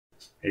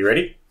Are you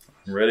ready?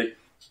 I'm ready.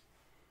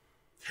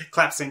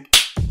 Clap sync.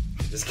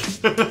 Just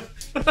kidding.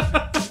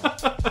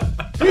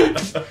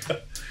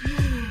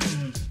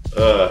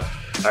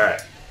 All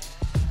right.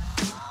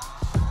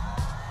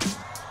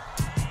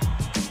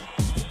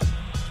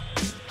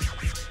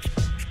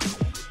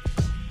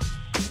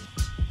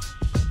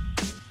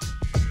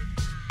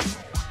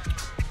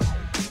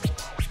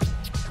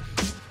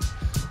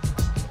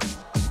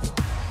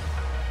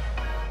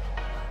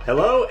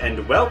 Hello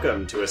and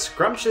welcome to a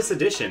scrumptious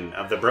edition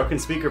of the Broken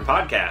Speaker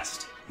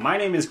Podcast. My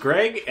name is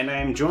Greg, and I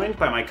am joined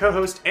by my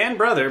co-host and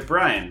brother,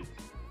 Brian.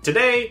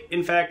 Today,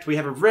 in fact, we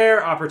have a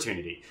rare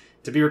opportunity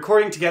to be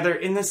recording together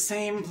in the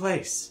same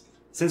place,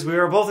 since we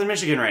are both in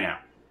Michigan right now.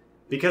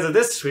 Because of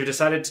this, we've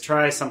decided to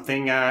try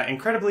something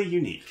incredibly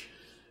unique.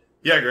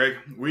 Yeah, Greg,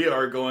 we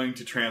are going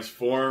to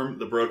transform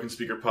the Broken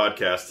Speaker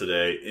Podcast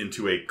today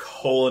into a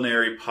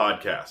culinary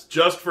podcast,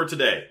 just for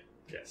today.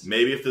 Yes.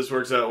 Maybe if this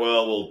works out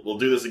well, we'll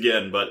do this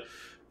again, but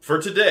for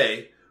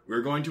today,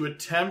 we're going to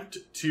attempt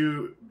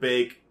to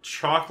bake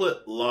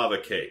chocolate lava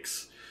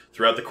cakes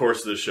throughout the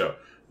course of the show.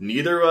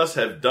 Neither of us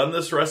have done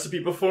this recipe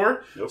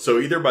before, Nope. So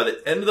either by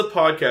the end of the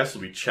podcast,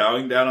 we'll be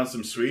chowing down on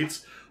some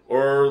sweets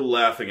or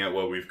laughing at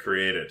what we've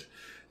created.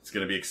 It's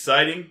going to be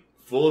exciting,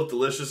 full of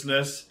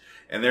deliciousness,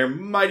 and there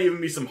might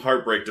even be some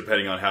heartbreak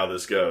depending on how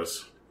this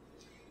goes.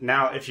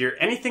 Now, if you're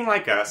anything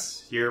like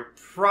us, you're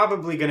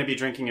probably going to be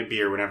drinking a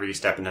beer whenever you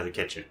step into the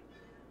kitchen.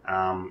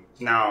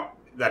 Now,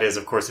 that is,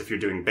 of course, if you're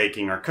doing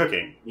baking or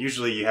cooking.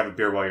 Usually you have a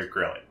beer while you're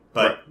grilling.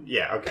 But, Right.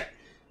 Yeah, okay.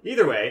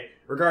 Either way,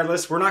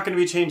 regardless, we're not going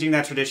to be changing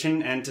that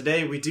tradition, and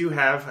today we do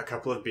have a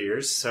couple of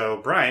beers. So,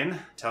 Brian,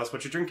 tell us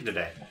what you're drinking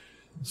today.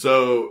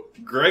 So,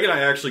 Greg and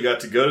I actually got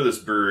to go to this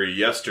brewery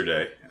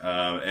yesterday,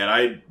 and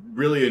I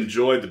really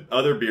enjoyed the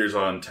other beers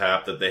on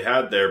tap that they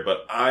had there,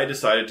 but I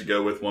decided to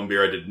go with one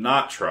beer I did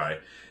not try,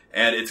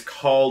 and it's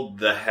called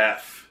the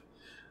Hef.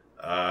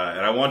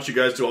 And I want you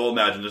guys to all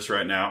imagine this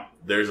right now.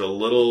 There's a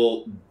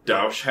little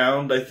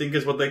Dachshund, I think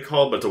is what they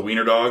call it, but it's a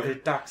wiener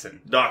dog.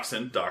 Dachshund.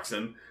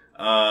 Dachshund.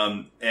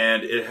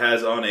 And it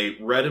has on a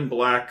red and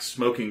black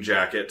smoking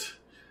jacket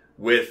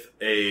with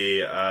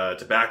a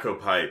tobacco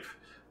pipe.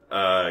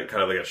 Kind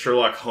of like a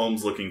Sherlock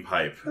Holmes looking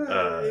pipe.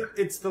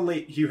 It's the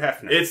late Hugh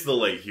Hefner. It's the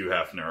late Hugh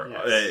Hefner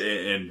Yes.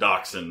 in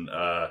Dachshund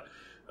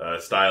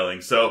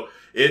styling. So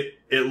it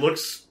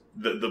looks,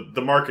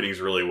 the marketing is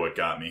really what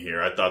got me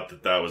here. I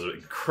thought that was an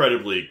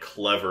incredibly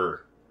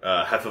clever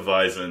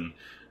Hefeweizen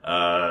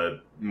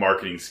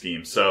marketing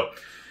scheme. So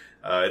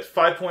it's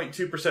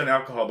 5.2%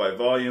 alcohol by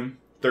volume,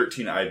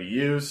 13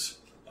 IBUs.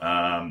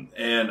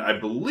 And I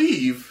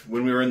believe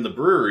when we were in the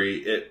brewery,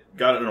 it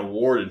got an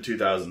award in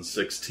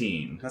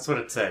 2016. That's what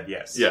it said,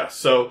 yes. Yeah,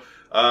 so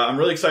I'm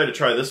really excited to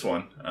try this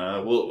one.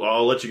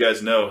 I'll let you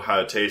guys know how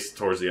it tastes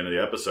towards the end of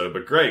the episode.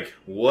 But Greg,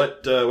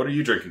 what are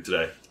you drinking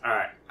today? All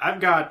right. I've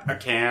got a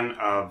can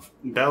of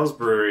Bell's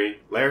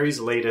Brewery Larry's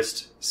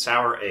Latest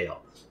Sour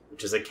Ale,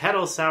 which is a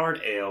kettle soured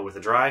ale with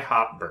a dry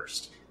hop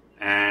burst.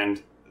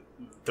 And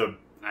the,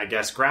 I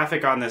guess,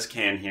 graphic on this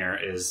can here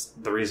is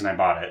the reason I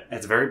bought it.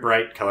 It's very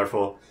bright,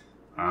 colorful,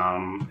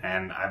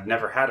 and I've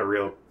never had a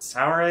real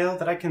sour ale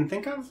that I can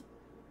think of.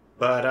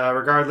 But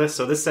regardless,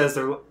 so this says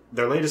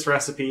their latest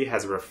recipe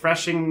has a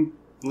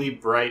refreshingly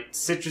bright,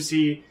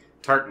 citrusy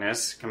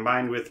tartness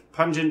combined with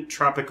pungent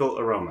tropical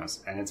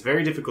aromas. And it's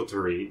very difficult to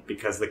read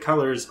because the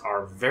colors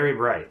are very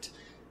bright.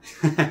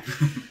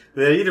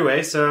 But either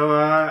way, so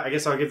I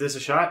guess I'll give this a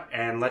shot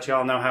and let you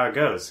all know how it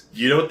goes.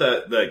 You know what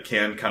that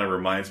can kind of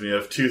reminds me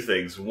of? Two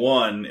things.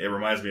 One, it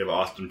reminds me of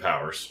Austin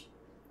Powers.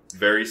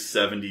 Very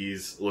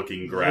 70s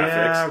looking graphics.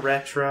 Yeah,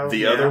 retro.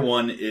 The other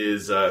one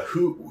is,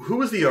 who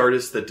was the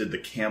artist that did the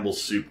Campbell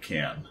soup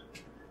can?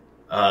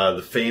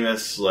 The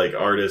famous,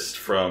 artist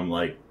from,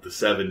 the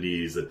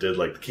 70s that did,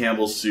 the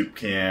Campbell soup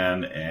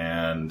can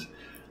and,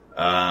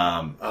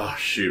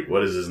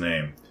 what is his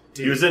name?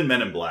 Dude, he was in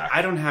Men in Black.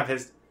 I don't have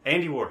his...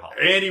 Andy Warhol.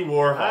 Andy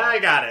Warhol. I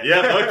got it.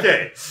 Yeah,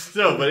 okay.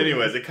 So, but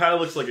anyways, it kind of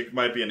looks like it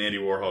might be an Andy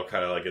Warhol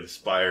kind of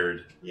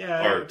inspired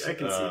art. I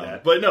can see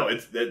that. But no,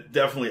 it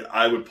definitely,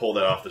 I would pull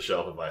that off the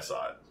shelf if I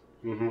saw it.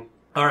 Mm-hmm.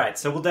 All right,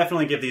 so we'll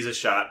definitely give these a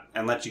shot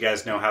and let you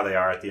guys know how they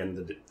are at the end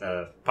of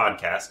the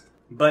podcast.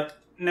 But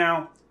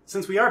now,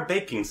 since we are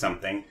baking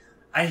something,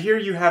 I hear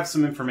you have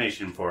some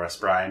information for us,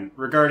 Brian,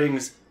 regarding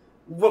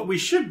what we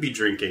should be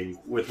drinking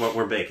with what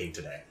we're baking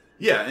today.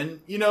 Yeah, and,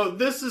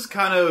 this is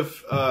kind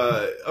of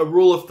a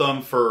rule of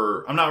thumb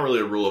not really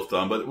a rule of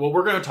thumb, but what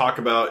we're going to talk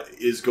about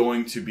is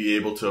going to be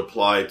able to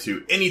apply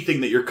to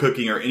anything that you're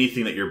cooking or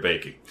anything that you're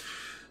baking.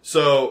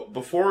 So,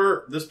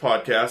 before this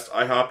podcast,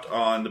 I hopped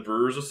on the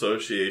Brewers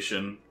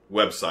Association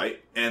website,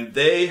 and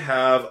they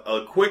have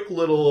a quick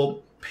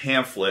little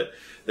pamphlet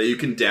that you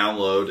can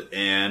download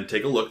and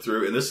take a look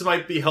through, and this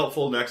might be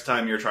helpful next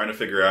time you're trying to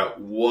figure out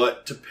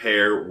what to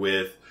pair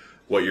with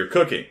what you're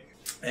cooking.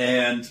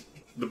 And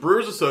the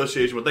Brewers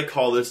Association, what they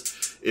call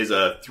this, is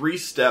a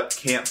 3-step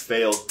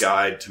can't-fail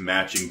guide to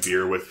matching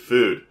beer with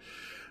food.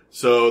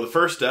 So the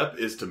first step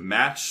is to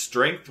match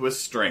strength with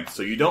strength.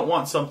 So you don't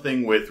want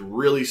something with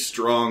really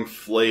strong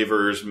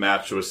flavors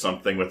matched with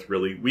something with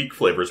really weak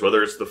flavors,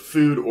 whether it's the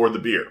food or the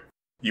beer.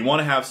 You want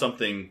to have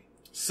something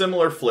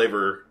similar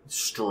flavor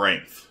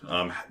strength.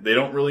 They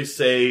don't really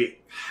say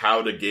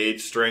how to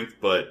gauge strength,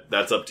 but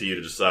that's up to you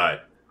to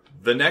decide.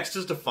 The next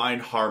is to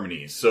find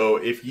harmony. So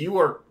if you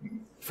are,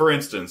 for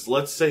instance,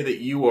 let's say that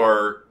you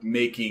are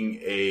making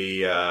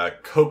a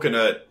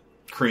coconut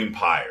cream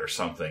pie or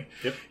something.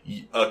 Yep.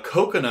 A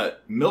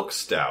coconut milk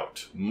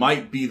stout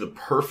might be the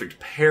perfect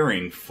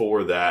pairing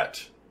for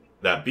that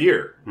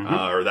beer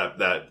or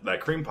that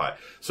cream pie.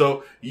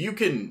 So you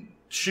can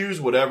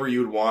choose whatever you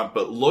would want,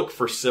 but look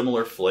for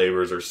similar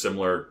flavors or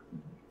similar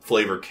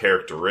flavor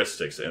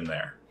characteristics in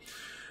there.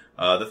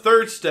 The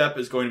third step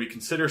is going to be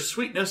consider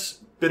sweetness,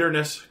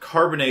 bitterness,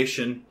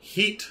 carbonation,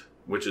 heat,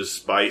 which is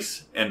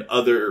spice, and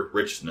other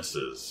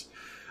richnesses.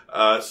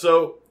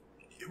 So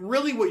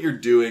really what you're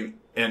doing,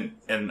 and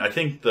I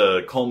think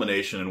the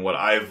culmination in what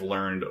I've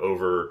learned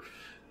over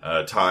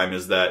time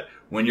is that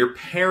when you're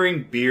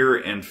pairing beer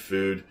and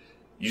food,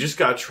 you just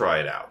got to try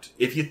it out.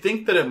 If you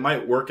think that it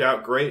might work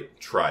out great,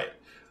 try it.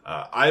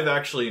 I've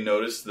actually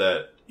noticed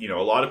that, a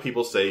lot of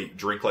people say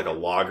drink like a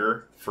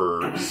lager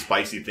for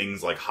spicy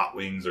things like hot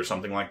wings or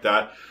something like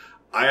that.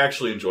 I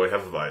actually enjoy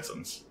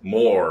Hefeweizens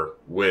more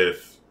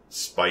with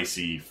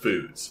spicy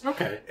foods.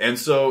 Okay. And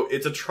so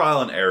it's a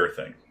trial and error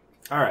thing.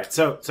 All right.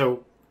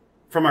 So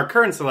from our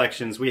current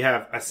selections, we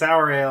have a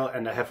sour ale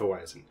and a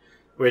Hefeweizen,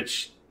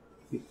 which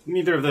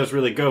neither of those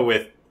really go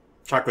with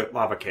chocolate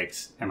lava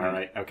cakes. Am I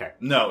right? Okay.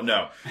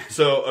 No.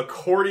 So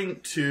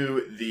according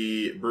to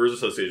the Brewers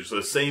Association, so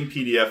the same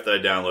PDF that I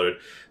downloaded,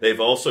 they've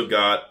also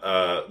got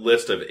a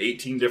list of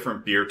 18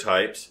 different beer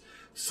types,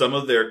 some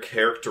of their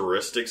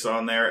characteristics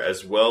on there,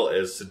 as well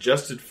as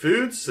suggested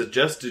foods,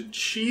 suggested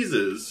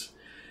cheeses,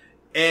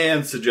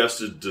 and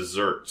suggested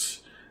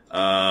desserts.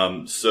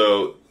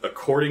 So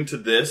according to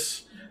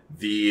this,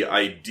 the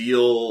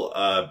ideal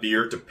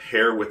beer to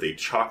pair with a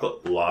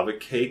chocolate lava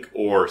cake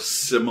or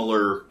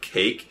similar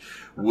cake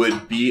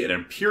would be an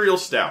imperial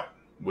stout,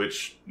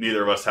 which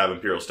neither of us have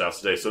imperial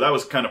stouts today. So that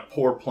was kind of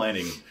poor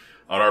planning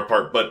on our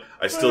part, but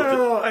I still...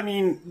 Well, I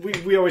mean,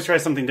 we always try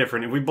something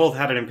different. If we both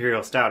had an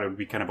imperial stout, it would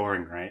be kind of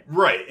boring, right?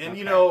 Right, and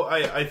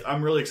okay.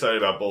 I'm really excited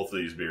about both of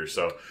these beers,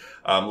 so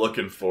I'm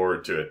looking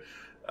forward to it.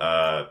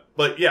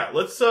 But yeah,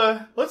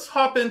 let's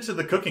hop into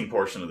the cooking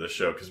portion of this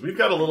show, because we've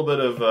got a little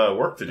bit of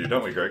work to do,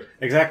 don't we, Greg?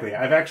 Exactly.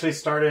 I've actually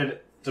started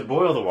to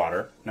boil the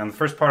water. Now, the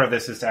first part of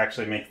this is to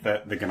actually make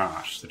the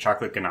ganache, the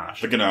chocolate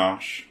ganache. The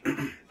ganache.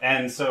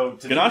 And so...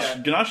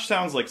 Ganache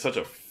sounds like such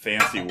a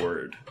fancy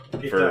word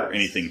for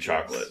anything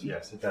chocolate.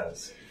 Yes, it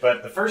does.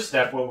 But the first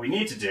step, what we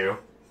need to do,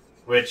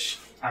 which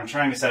I'm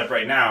trying to set up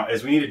right now,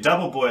 is we need a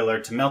double boiler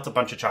to melt a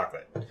bunch of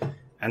chocolate.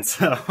 And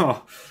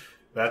so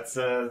that's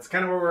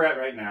kind of where we're at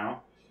right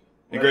now.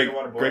 And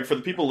Greg, for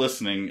the people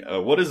listening,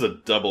 what is a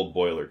double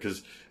boiler?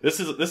 Because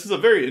this is a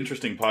very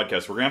interesting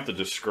podcast. We're going to have to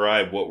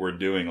describe what we're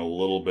doing a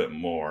little bit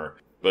more.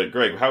 But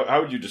Greg, how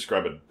would you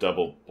describe a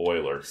double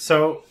boiler?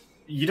 So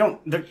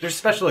there's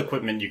special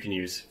equipment you can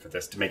use for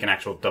this to make an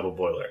actual double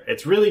boiler.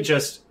 It's really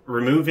just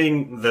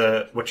removing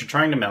what you're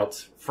trying to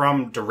melt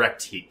from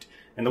direct heat.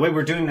 And the way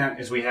we're doing that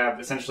is we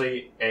have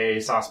essentially a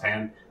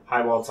saucepan,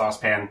 high-walled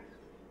saucepan,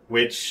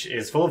 which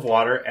is full of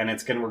water, and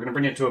we're going to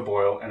bring it to a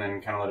boil and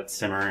then kind of let it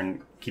simmer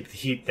and keep the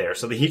heat there.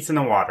 So the heat's in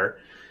the water.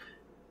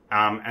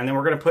 And then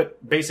we're going to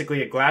put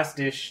basically a glass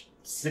dish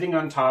sitting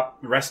on top,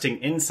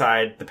 resting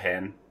inside the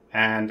pan,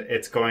 and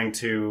that's going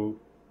to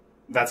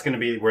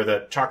be where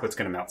the chocolate's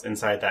going to melt,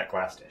 inside that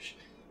glass dish.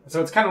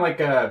 So it's kind of like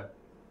a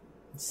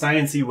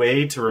sciencey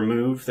way to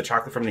remove the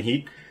chocolate from the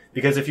heat,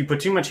 because if you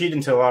put too much heat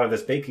into a lot of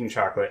this baking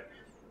chocolate,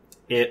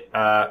 it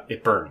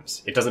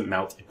burns. It doesn't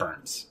melt, it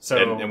burns. So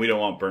and we don't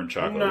want burnt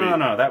chocolate.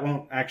 No, that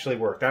won't actually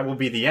work. That will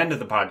be the end of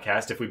the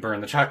podcast if we burn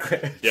the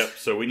chocolate. Yep,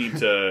 so we need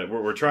to,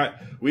 we're trying,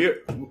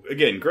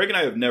 again, Greg and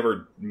I have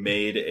never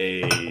made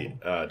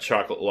a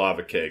chocolate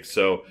lava cake,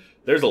 so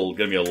there's going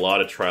to be a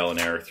lot of trial and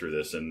error through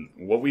this, and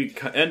what we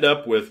end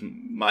up with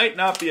might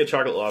not be a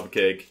chocolate lava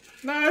cake.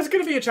 No, it's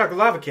going to be a chocolate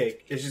lava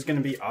cake. It's just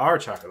going to be our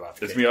chocolate lava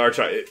cake. It's going to be our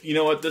chocolate. You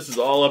know what? This is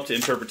all up to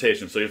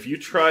interpretation. So if you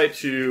try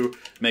to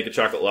make a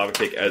chocolate lava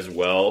cake as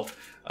well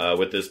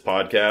with this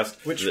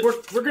podcast... Which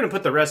we're going to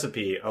put the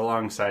recipe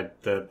alongside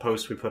the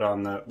post we put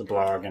on the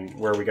blog and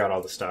where we got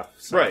all the stuff.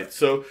 So. Right.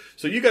 So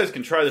you guys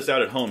can try this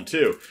out at home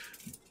too.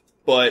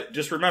 But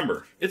just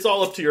remember, it's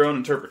all up to your own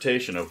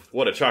interpretation of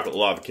what a chocolate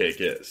lava cake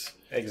is.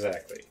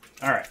 Exactly.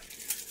 All right.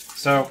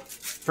 So,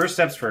 first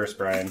steps first,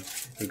 Brian.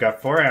 We've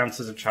got 4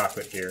 ounces of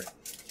chocolate here,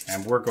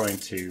 and we're going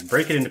to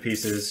break it into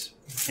pieces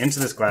into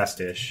this glass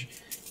dish,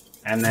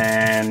 and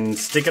then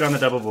stick it on the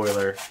double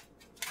boiler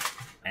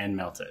and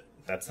melt it.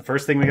 That's the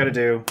first thing we got to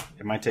do.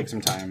 It might take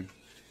some time,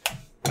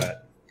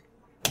 but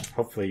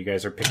hopefully you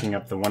guys are picking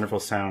up the wonderful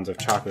sounds of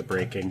chocolate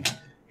breaking,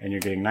 and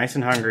you're getting nice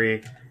and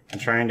hungry and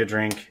trying to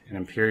drink an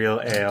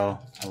imperial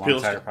ale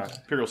alongside a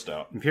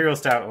podcast. Imperial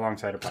stout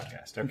alongside a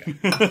podcast. Okay.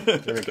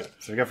 There we go.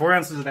 So we got 4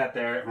 ounces of that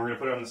there, and we're going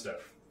to put it on the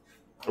stove.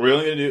 Are we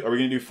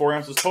gonna do 4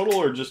 ounces total,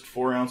 or just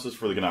 4 ounces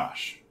for the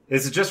ganache?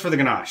 This is just for the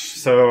ganache.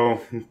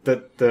 So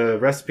the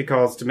recipe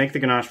calls to make the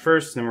ganache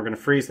first, and then we're going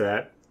to freeze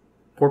that.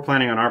 Poor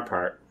planning on our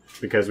part,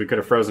 because we could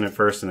have frozen it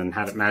first and then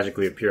had it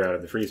magically appear out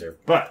of the freezer.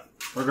 But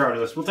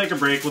regardless, we'll take a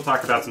break. We'll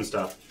talk about some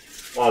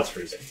stuff while it's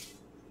freezing.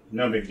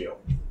 No big deal.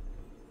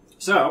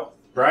 So,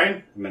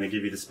 Brian, I'm going to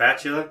give you the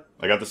spatula.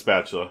 I got the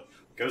spatula.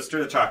 Go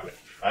stir the chocolate.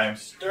 I am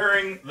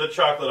stirring the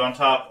chocolate on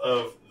top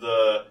of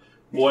the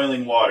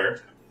boiling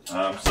water.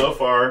 So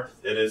far,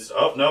 it is...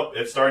 Oh, nope,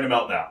 it's starting to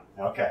melt now.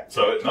 Okay.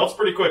 So it melts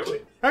pretty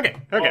quickly. Okay.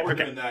 While we're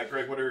doing that,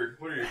 Greg,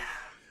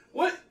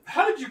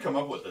 how did you come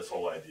up with this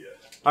whole idea?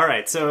 All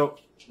right, so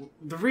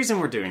the reason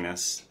we're doing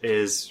this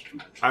is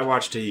I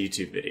watched a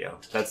YouTube video.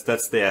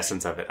 That's the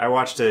essence of it. I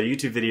watched a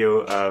YouTube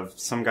video of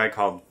some guy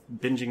called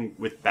Binging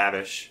with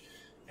Babish,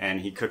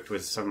 and he cooked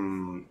with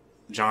some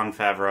Jon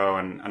Favreau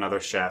and another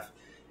chef,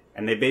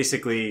 and they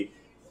basically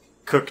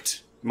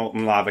cooked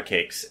molten lava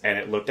cakes, and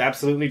it looked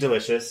absolutely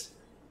delicious.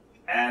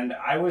 And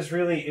I was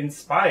really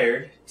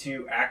inspired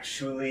to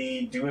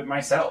actually do it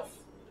myself.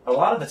 A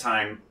lot of the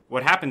time,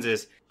 what happens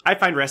is I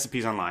find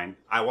recipes online,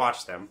 I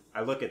watch them,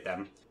 I look at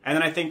them, and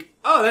then I think,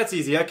 oh, that's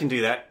easy, I can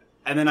do that.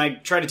 And then I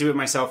try to do it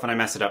myself and I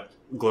mess it up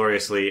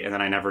gloriously, and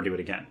then I never do it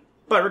again.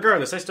 But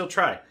regardless, I still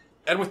try.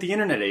 And with the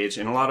internet age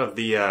and a lot of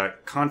the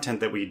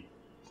content that we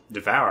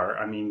devour,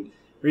 I mean,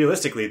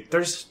 realistically,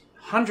 there's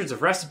hundreds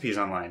of recipes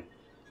online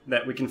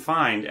that we can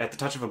find at the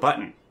touch of a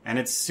button. And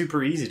it's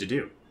super easy to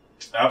do.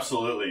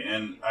 Absolutely.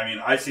 And, I mean,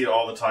 I see it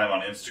all the time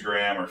on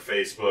Instagram or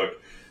Facebook.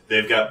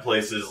 They've got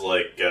places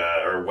like,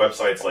 or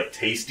websites like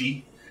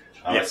Tasty.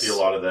 Yes. I see a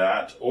lot of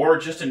that. Or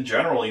just in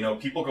general, you know,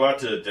 people go out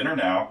to dinner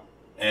now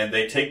and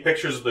they take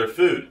pictures of their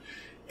food.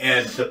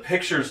 And the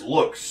pictures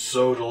look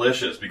so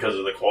delicious because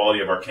of the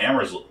quality of our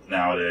cameras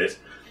nowadays.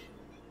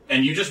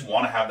 And you just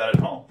want to have that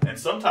at home. And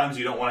sometimes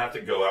you don't want to have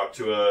to go out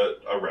to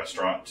a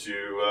restaurant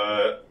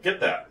to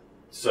get that.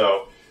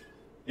 So,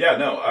 yeah,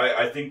 no,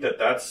 I think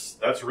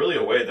that's really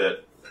a way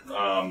that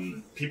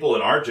people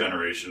in our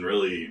generation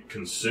really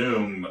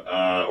consume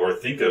or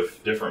think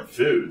of different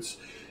foods.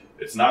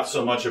 It's not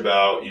so much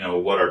about, you know,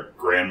 what our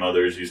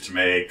grandmothers used to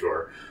make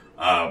or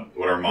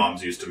what our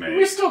moms used to make.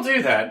 We still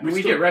do that.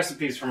 We get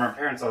recipes from our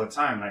parents all the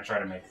time, and I try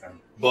to make them.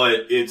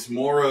 But it's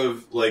more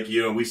of, like,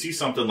 you know, we see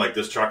something like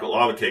this chocolate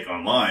lava cake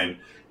online,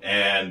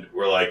 and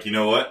we're like, you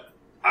know what?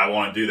 I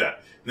want to do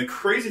that. And the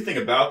crazy thing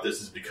about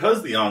this is because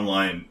of the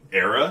online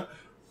era,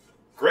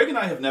 Greg and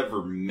I have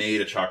never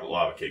made a chocolate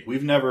lava cake.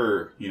 We've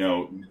never, you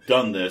know,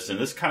 done this, and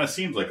this kind of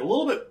seems like a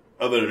little bit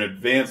of an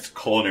advanced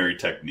culinary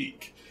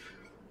technique.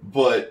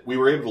 But we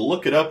were able to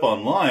look it up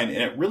online,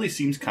 and it really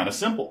seems kind of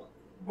simple.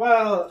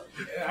 Well,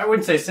 I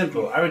wouldn't say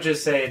simple. I would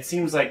just say it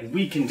seems like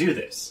we can do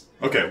this.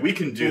 Okay, we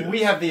can do this.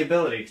 We have the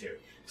ability to.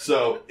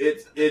 So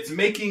it's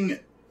making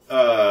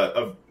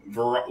a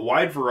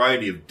wide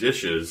variety of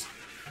dishes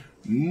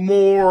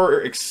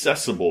more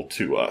accessible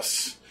to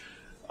us.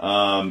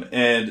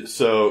 And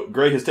so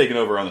Greg has taken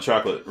over on the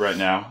chocolate right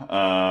now.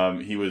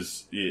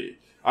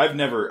 I've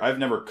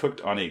never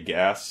cooked on a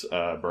gas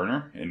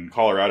burner. In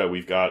Colorado,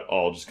 we've got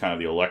all just kind of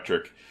the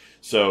electric.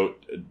 So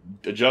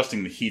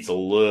adjusting the heat's a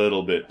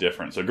little bit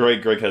different. So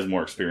Greg has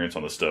more experience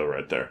on the stove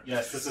right there.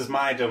 Yes, this is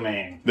my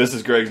domain. This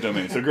is Greg's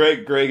domain. So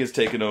Greg has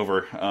taken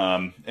over,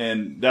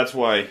 and that's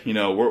why, you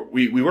know,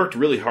 we worked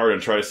really hard on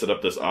trying to set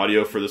up this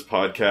audio for this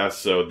podcast.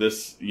 So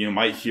this, you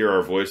might hear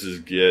our voices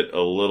get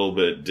a little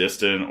bit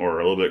distant or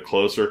a little bit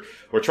closer.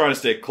 We're trying to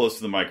stay close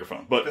to the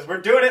microphone, but because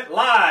we're doing it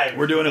live.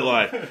 We're doing it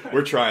live.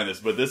 We're trying this,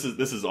 but this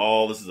is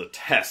a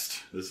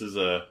test. This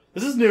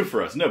is new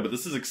for us. No, but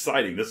this is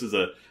exciting. This is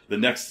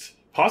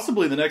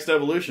possibly the next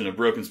evolution of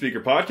Broken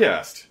Speaker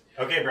Podcast.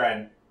 Okay,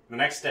 Brian. The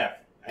next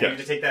step. I need you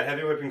to take that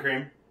heavy whipping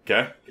cream.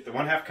 Okay. Get the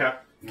 1/2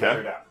 cup.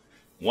 Measure it out.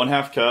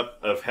 1/2 cup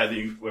of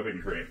heavy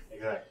whipping cream.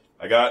 Exactly.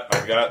 I've got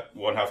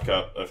 1/2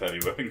 cup of heavy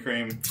whipping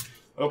cream.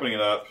 Opening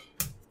it up,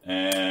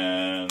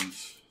 and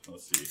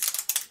let's see.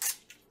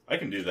 I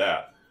can do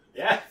that.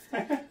 Yeah.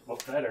 Well,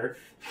 better,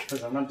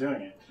 because I'm not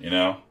doing it. You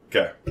know?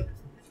 Okay.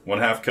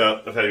 1/2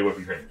 cup of heavy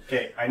whipping cream.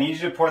 Okay, I need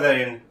you to pour that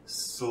in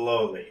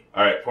slowly.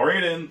 All right, pouring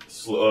it in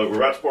slow. We're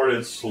about to pour it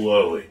in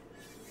slowly.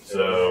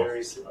 So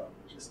very slow.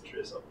 Just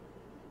drizzle.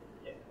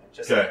 Yeah,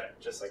 just okay. Like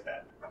that. Just like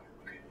that.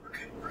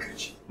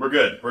 We're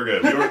good.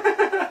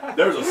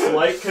 There was a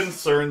slight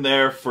concern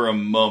there for a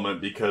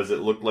moment because it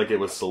looked like it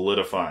was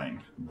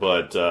solidifying,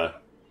 but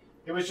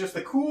it was just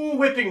the cool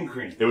whipping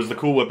cream. It was the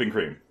cool whipping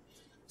cream.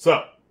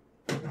 So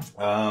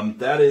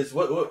that is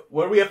what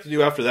do we have to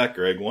do after that,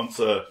 Greg? Once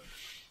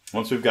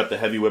we've got the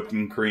heavy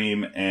whipping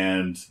cream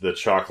and the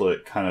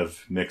chocolate kind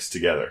of mixed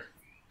together.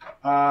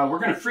 We're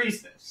going to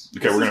freeze this.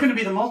 Okay, this is going to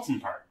be the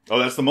molten part. Oh,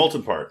 that's the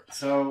molten part.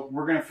 So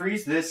we're going to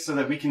freeze this so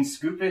that we can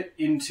scoop it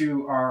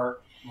into our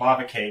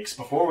lava cakes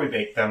before we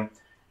bake them.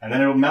 And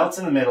then it'll melt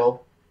in the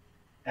middle.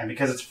 And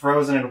because it's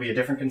frozen, it'll be a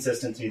different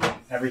consistency than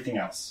everything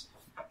else.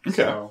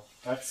 Okay. So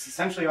that's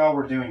essentially all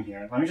we're doing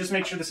here. Let me just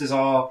make sure this is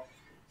all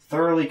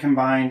thoroughly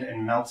combined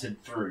and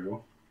melted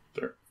through.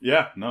 There.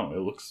 Yeah, no, it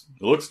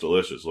looks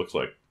delicious. Looks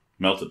like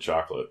Melted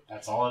chocolate.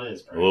 That's all it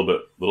is, bro.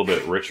 A little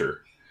bit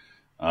richer.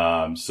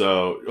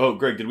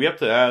 Greg, did we have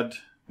to add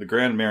the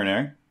Grand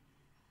Marinara?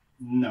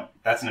 No,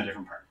 that's in a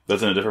different part.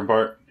 That's in a different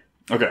part?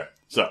 Okay.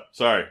 So,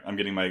 sorry, I'm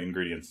getting my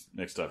ingredients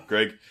mixed up.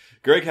 Greg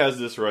has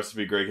this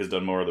recipe. Greg has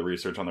done more of the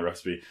research on the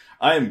recipe.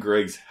 I am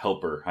Greg's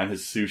helper. I'm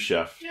his sous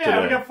chef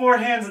today. We got 4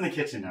 hands in the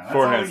kitchen now. That's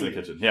 4 hands in the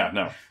kitchen. Yeah,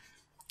 no.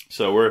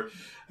 So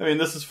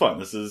this is fun.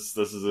 This is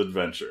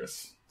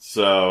adventurous.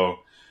 So,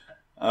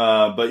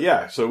 but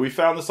yeah, so we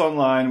found this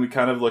online. We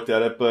kind of looked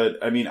at it,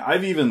 but I mean,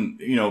 I've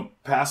even,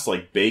 past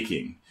like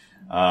baking,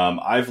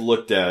 I've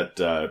looked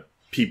at,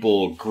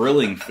 people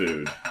grilling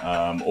food,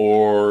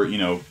 or,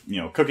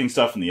 cooking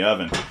stuff in the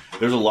oven.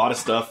 There's a lot of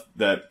stuff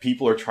that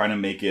people are trying to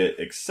make it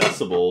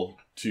accessible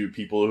to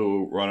people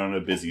who run on a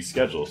busy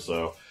schedule.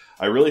 So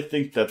I really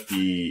think that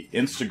the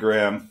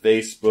Instagram,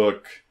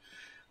 Facebook,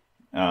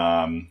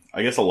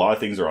 I guess a lot of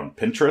things are on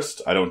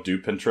Pinterest. I don't do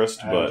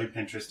Pinterest. I don't do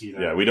Pinterest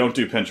either. Yeah, we don't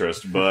do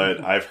Pinterest, but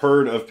I've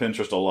heard of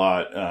Pinterest a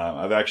lot.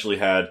 I've actually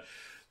had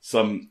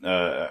some,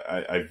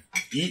 I've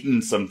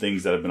eaten some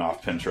things that have been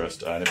off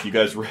Pinterest. And if you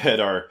guys read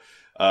our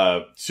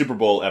Super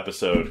Bowl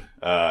episode,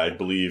 I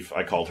believe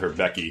I called her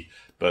Becky,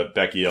 but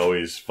Becky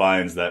always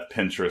finds that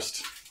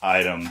Pinterest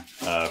item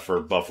for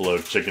buffalo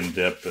chicken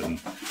dip. And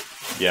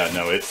yeah,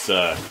 no,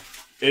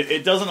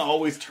 it doesn't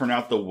always turn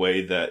out the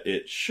way that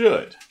it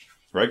should.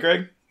 Right,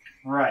 Greg?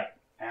 Right.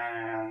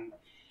 And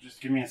just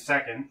give me a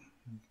second.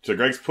 So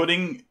Greg's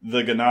putting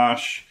the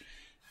ganache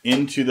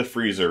into the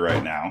freezer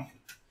right now.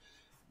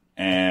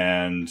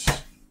 And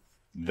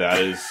that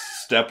is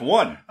step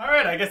 1. All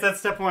right, I guess that's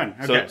step 1.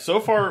 Okay. So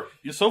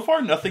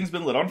far, nothing's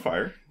been lit on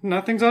fire.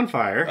 Nothing's on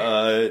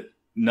fire.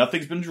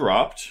 Nothing's been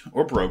dropped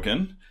or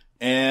broken.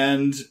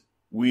 And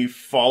we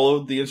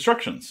followed the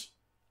instructions.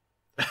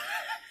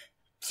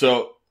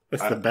 So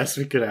that's the best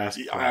we could ask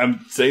for.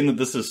 I'm saying that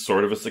this is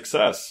sort of a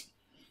success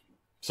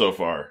so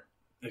far.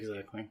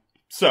 Exactly.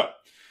 So,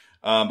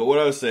 but what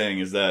I was saying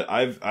is that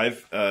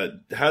I've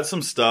had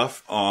some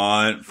stuff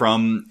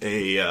from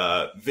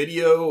a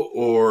video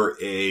or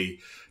a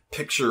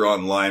picture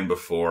online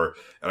before,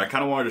 and I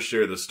kind of wanted to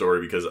share this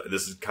story because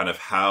this is kind of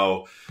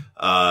how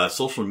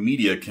social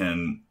media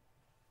can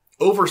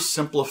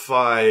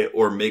oversimplify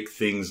or make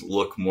things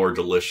look more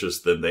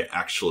delicious than they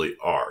actually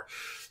are.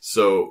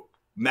 So,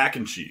 mac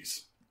and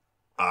cheese.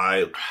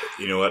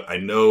 You know what? I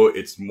know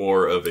it's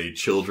more of a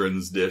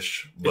children's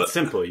dish, but it's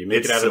simple. You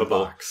make it out of the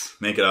box.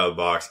 Make it out of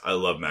the box. I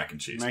love mac and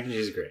cheese. Mac and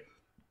cheese is great.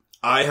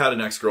 I had an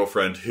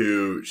ex-girlfriend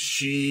who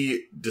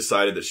she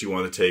decided that she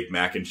wanted to take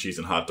mac and cheese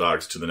and hot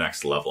dogs to the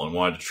next level and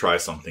wanted to try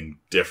something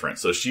different.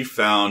 So she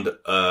found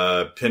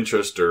a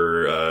Pinterest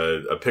or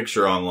a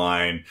picture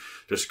online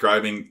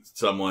describing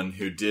someone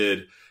who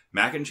did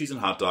mac and cheese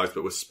and hot dogs,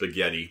 but with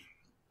spaghetti.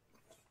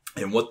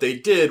 And what they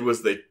did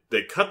was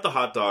they cut the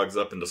hot dogs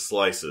up into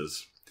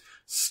slices,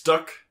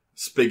 stuck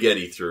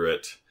spaghetti through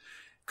it,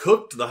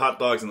 cooked the hot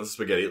dogs in the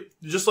spaghetti,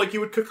 just like you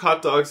would cook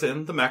hot dogs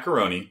in the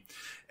macaroni,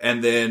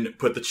 and then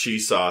put the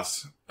cheese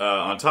sauce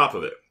on top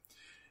of it.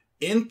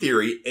 In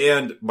theory,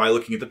 and by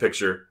looking at the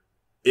picture,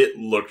 it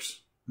looked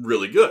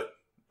really good,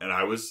 and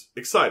I was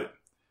excited.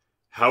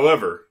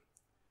 However,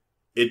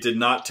 it did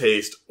not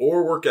taste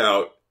or work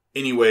out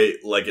anyway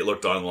like it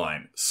looked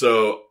online.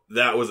 So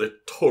that was a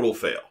total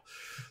fail.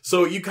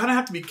 So you kind of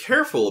have to be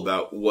careful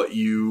about what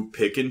you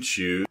pick and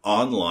choose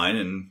online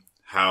and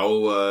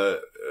how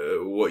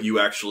what you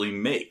actually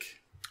make.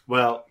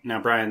 Well,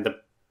 now, Brian, the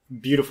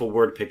beautiful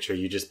word picture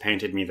you just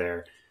painted me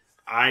there,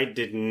 I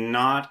did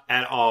not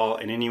at all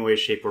in any way,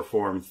 shape, or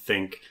form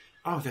think,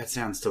 oh, that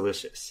sounds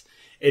delicious.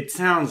 It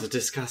sounds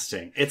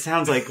disgusting. It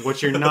sounds like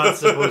what you're not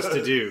supposed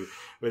to do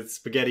with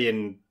spaghetti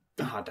and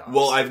hot dogs.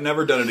 Well, I've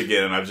never done it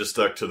again, and I've just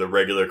stuck to the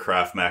regular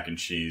Kraft mac and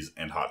cheese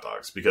and hot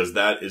dogs because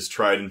that is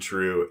tried and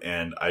true,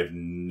 and I've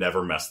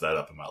never messed that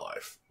up in my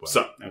life. Well,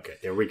 so, okay,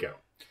 there we go.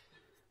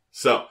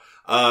 So,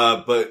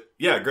 but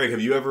yeah, Greg,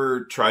 have you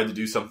ever tried to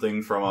do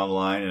something from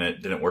online and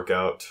it didn't work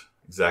out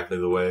exactly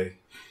the way?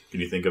 Can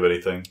you think of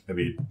anything?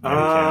 Maybe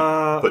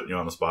can't put you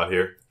on the spot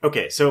here.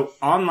 Okay, so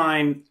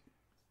online,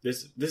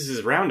 this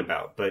is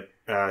roundabout, but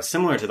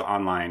similar to the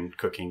online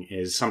cooking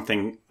is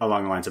something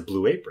along the lines of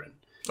Blue Apron.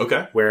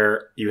 Okay.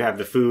 Where you have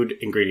the food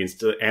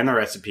ingredients and the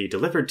recipe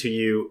delivered to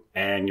you,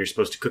 and you're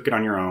supposed to cook it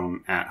on your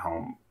own at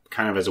home,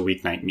 kind of as a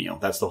weeknight meal.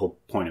 That's the whole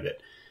point of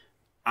it.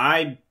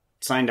 I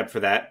signed up for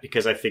that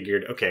because I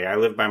figured, okay, I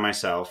live by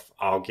myself.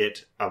 I'll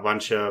get a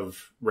bunch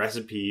of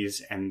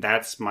recipes, and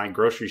that's my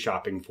grocery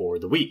shopping for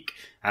the week.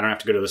 I don't have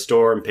to go to the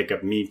store and pick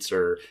up meats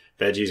or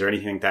veggies or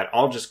anything like that.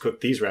 I'll just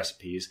cook these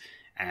recipes,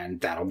 and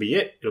that'll be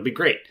it. It'll be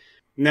great.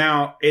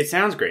 Now, it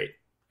sounds great.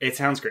 It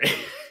sounds great.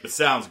 It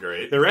sounds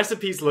great. The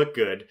recipes look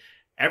good.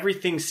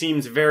 Everything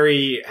seems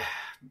very,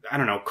 I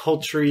don't know,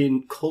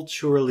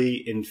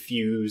 culturally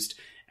infused.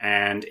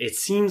 And it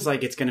seems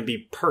like it's going to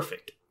be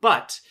perfect.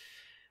 But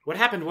what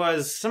happened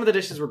was some of the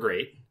dishes were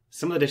great.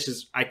 Some of the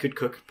dishes I could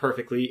cook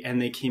perfectly.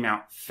 And they came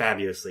out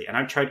fabulously. And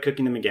I've tried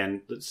cooking them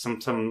again.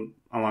 Some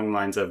along the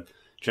lines of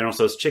General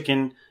Tso's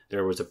chicken.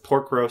 There was a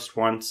pork roast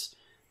once.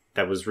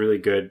 that was really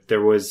good.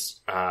 There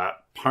was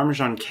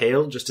Parmesan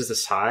kale just as a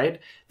side.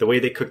 The way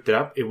they cooked it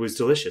up, it was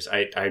delicious.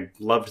 I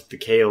loved the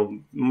kale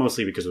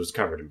mostly because it was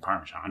covered in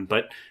Parmesan,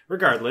 but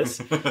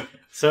regardless.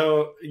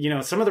 So,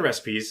 some of the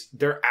recipes,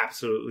 they're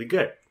absolutely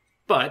good.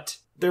 But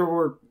there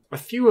were a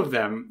few of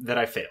them that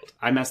I failed.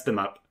 I messed them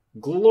up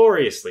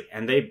gloriously,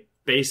 and they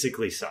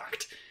basically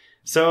sucked.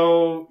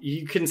 So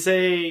you can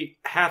say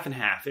half and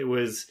half. It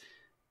was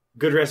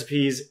good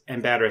recipes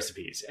and bad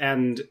recipes.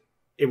 And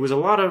it was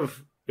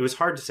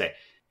hard to say.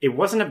 It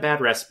wasn't a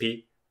bad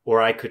recipe,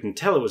 or I couldn't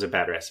tell it was a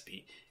bad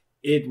recipe.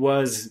 It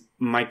was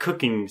my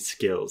cooking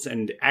skills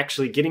and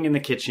actually getting in the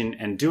kitchen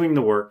and doing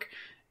the work.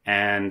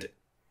 And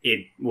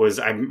it was,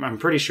 I'm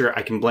pretty sure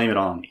I can blame it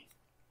all on me.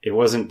 It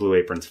wasn't Blue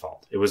Apron's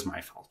fault. It was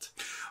my fault.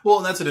 Well,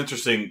 and that's an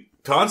interesting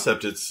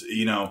concept. It's,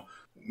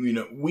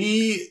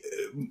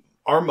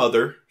 our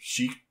mother,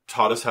 she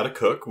taught us how to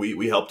cook.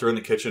 We helped her in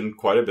the kitchen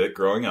quite a bit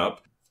growing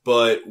up,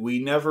 but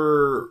we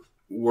never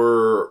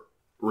were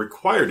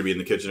required to be in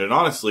the kitchen. And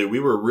honestly, we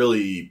were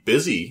really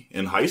busy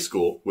in high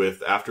school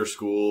with after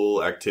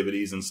school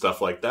activities and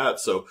stuff like that.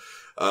 So,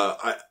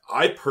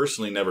 I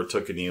personally never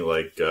took any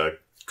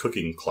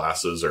cooking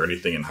classes or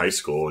anything in high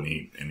school,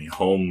 any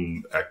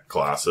home ec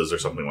classes or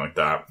something like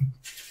that.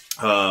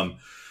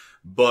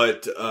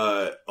 But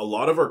a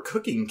lot of our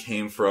cooking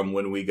came from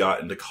when we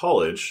got into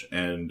college,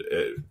 and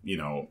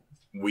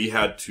we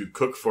had to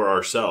cook for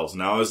ourselves.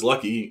 Now I was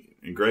lucky.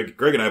 Greg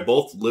and I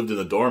both lived in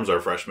the dorms our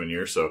freshman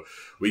year, so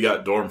we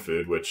got dorm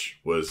food, which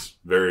was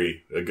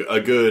a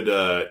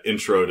good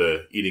intro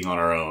to eating on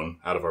our own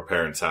out of our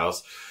parents'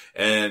 house.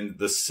 And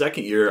the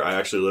second year, I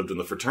actually lived in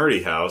the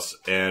fraternity house,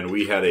 and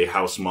we had a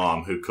house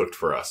mom who cooked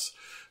for us.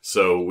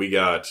 So we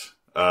got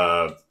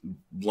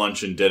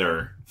lunch and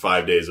dinner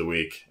 5 days a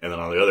week, and then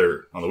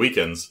on the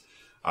weekends,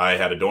 I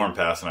had a dorm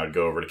pass, and I would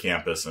go over to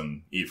campus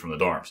and eat from the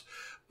dorms.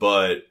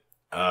 But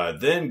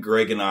then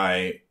Greg and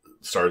I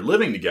started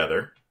living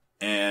together.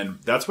 And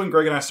that's when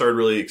Greg and I started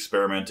really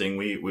experimenting.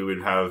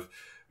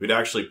 We'd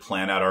actually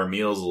plan out our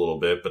meals a little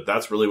bit, but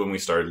that's really when we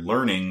started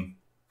learning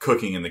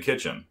cooking in the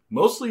kitchen,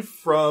 mostly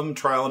from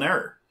trial and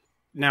error.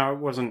 Now, it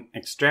wasn't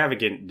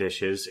extravagant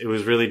dishes. It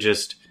was really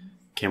just,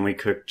 can we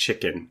cook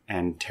chicken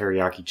and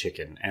teriyaki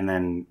chicken? And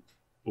then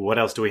what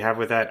else do we have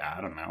with that? I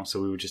don't know. So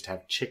we would just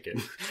have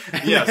chicken.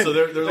 Yeah, so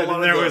there's a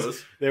lot of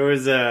those. There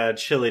was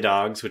chili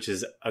dogs, which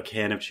is a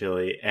can of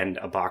chili, and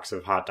a box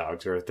of hot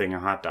dogs or a thing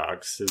of hot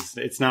dogs.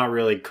 It's not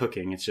really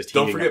cooking. It's just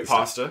don't forget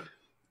pasta. Stuff.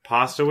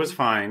 Pasta was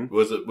fine.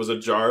 Was a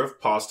jar of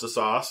pasta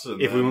sauce.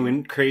 And if we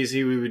went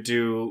crazy, we would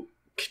do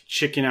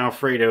chicken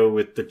Alfredo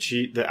with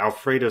the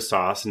Alfredo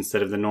sauce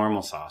instead of the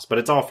normal sauce. But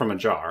it's all from a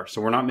jar, so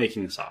we're not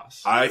making the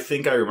sauce. I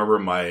think I remember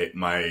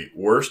my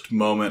worst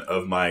moment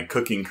of my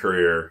cooking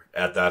career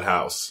at that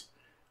house.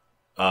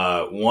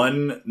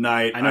 One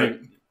night... I know,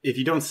 if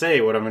you don't say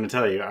what I'm going to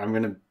tell you, I'm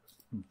going to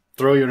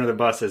throw you under the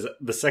bus as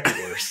the second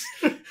worst.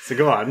 So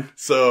go on.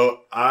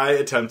 So I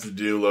attempted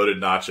to do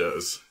loaded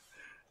nachos.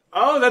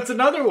 Oh, that's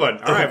another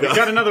one. All right, we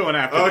got another one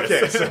after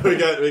this. Okay,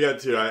 so we got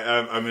two.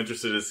 I'm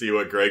interested to see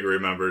what Greg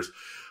remembers.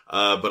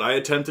 But I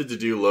attempted to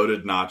do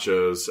loaded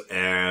nachos,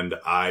 and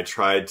I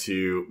tried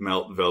to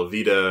melt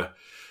Velveeta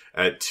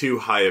at too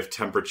high of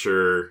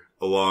temperature,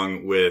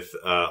 along with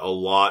a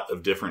lot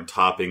of different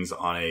toppings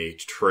on a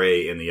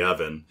tray in the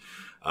oven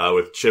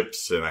with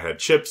chips. And I had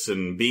chips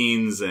and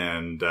beans,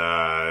 and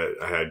I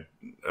had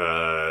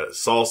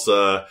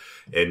salsa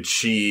and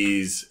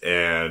cheese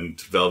and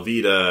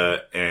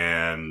Velveeta,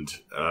 and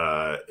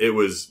there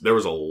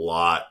was a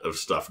lot of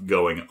stuff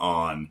going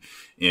on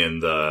in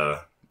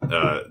the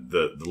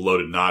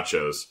loaded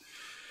nachos,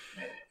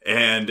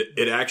 and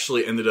it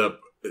actually ended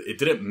up, it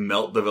didn't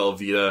melt the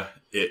Velveeta,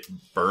 it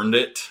burned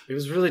it. It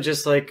was really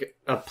just like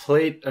a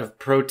plate of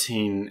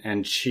protein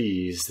and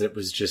cheese that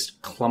was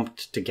just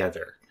clumped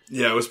together.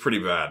 Yeah, it was pretty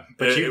bad.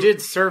 But you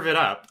did serve it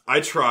up.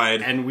 I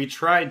tried. And we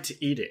tried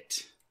to eat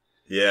it.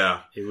 Yeah.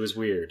 It was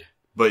weird.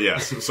 But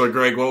yes. So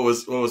Greg, what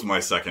was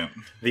my second?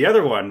 The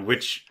other one,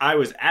 which I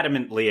was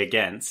adamantly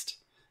against,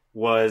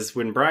 was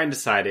when Brian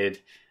decided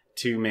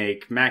to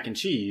make mac and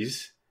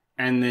cheese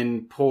and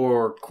then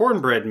pour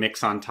cornbread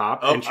mix on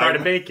top and try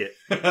to bake it.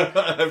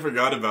 I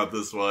forgot about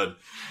this one.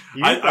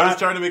 I was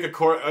trying to make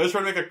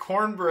a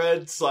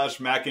cornbread /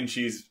 mac and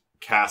cheese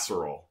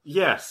casserole.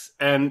 Yes,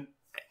 and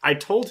I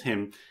told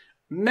him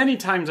many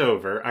times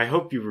over, I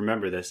hope you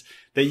remember this,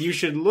 that you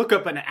should look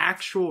up an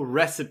actual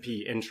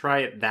recipe and try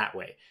it that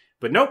way.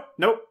 But nope.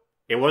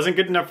 It wasn't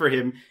good enough for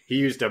him. He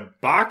used a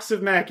box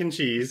of mac and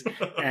cheese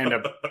and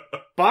a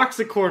box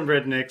of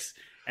cornbread mix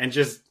and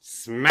just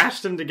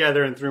smashed them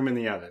together and threw them in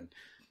the oven.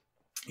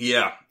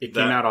 Yeah. It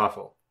came out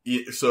awful.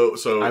 Yeah,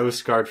 so I was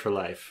scarred for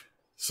life.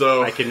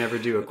 So I could never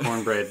do a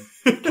cornbread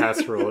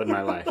casserole in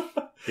my life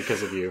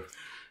because of you.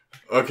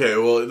 Okay,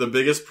 well, the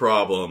biggest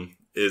problem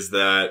is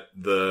that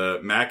the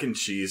mac and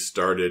cheese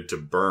started to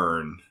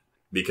burn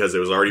because it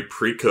was already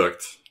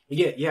pre-cooked.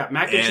 Yeah.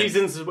 Mac and cheese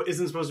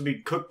isn't supposed to be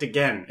cooked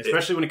again,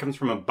 especially when it comes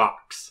from a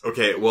box.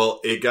 Okay, well,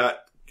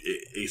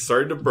 it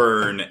started to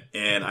burn,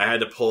 and I had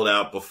to pull it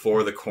out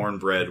before the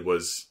cornbread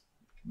was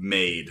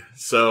made.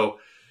 So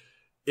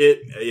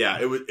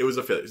it was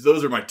a failure.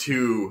 Those are my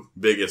two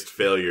biggest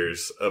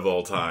failures of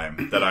all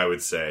time that I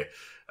would say.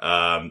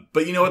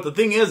 But you know what? The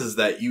thing is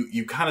that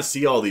you kind of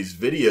see all these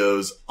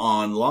videos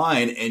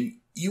online and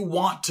you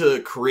want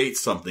to create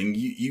something.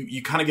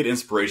 You kind of get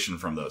inspiration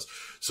from those.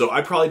 So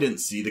I probably didn't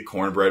see the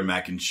cornbread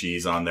mac and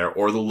cheese on there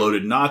or the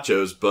loaded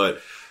nachos,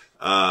 but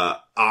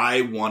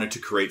I wanted to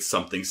create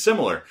something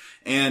similar.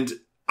 And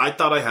I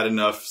thought I had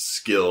enough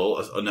skill,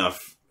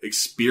 enough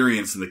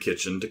experience in the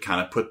kitchen to kind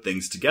of put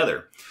things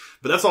together.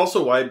 But that's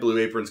also why Blue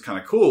Apron's kind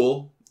of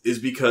cool, is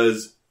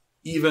because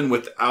even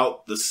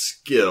without the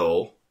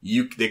skill,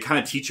 they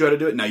kind of teach you how to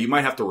do it. Now, you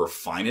might have to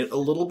refine it a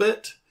little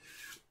bit,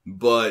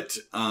 but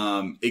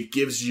it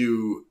gives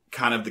you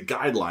kind of the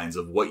guidelines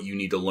of what you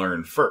need to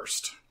learn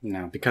first.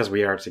 Now, because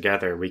we are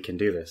together, we can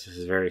do this. This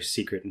is very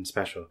secret and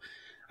special.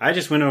 I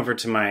just went over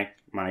to my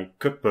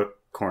cookbook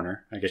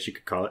corner, I guess you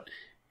could call it,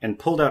 and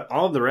pulled out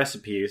all of the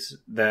recipes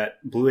that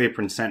Blue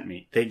Apron sent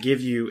me. They give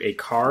you a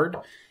card.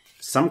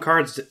 Some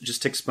cards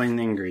just explain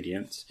the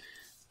ingredients,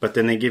 but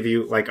then they give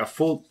you like a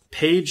full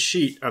page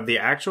sheet of the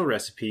actual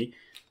recipe,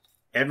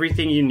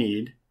 everything you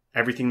need,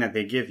 everything that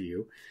they give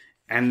you.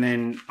 And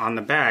then on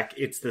the back,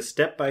 it's the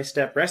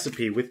step-by-step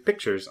recipe with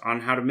pictures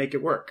on how to make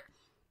it work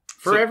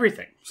for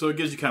everything. So it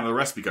gives you kind of a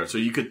recipe card. So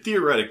you could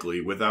theoretically,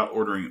 without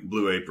ordering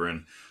Blue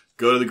Apron,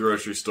 go to the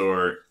grocery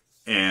store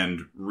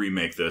and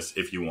remake this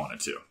if you wanted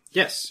to.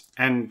 Yes,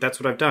 and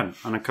that's what I've done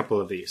on a couple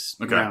of these.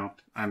 Okay. Now,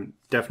 I'm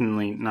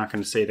definitely not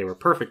going to say they were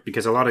perfect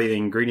because a lot of the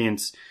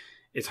ingredients,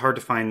 it's hard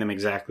to find them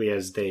exactly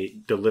as they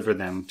deliver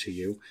them to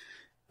you.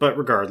 But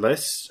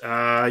regardless,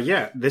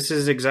 this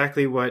is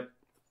exactly what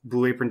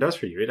Blue Apron does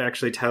for you. It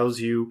actually tells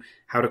you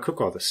how to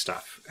cook all this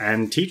stuff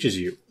and teaches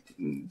you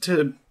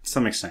to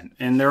some extent.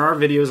 And there are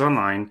videos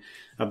online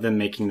of them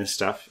making this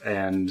stuff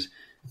and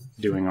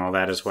doing all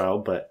that as well.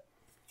 But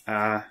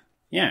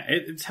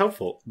it's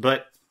helpful.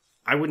 But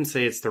I wouldn't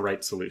say it's the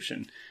right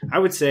solution. I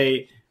would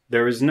say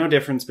there is no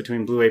difference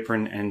between Blue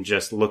Apron and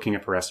just looking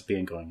up a recipe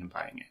and going and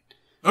buying it.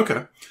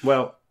 Okay.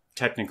 Well,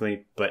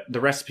 technically, but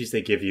the recipes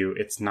they give you,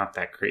 it's not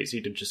that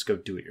crazy to just go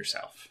do it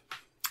yourself.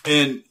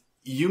 And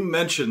you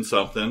mentioned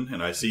something,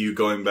 and I see you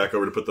going back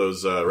over to put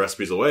those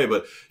recipes away,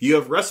 but you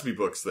have recipe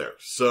books there.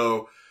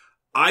 So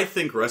I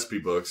think recipe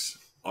books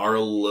are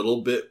a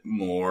little bit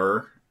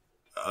more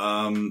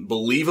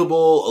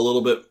believable, a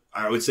little bit,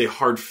 I would say,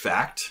 hard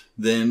fact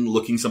than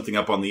looking something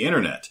up on the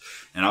internet.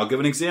 And I'll give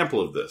an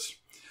example of this.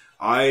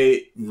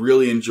 I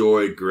really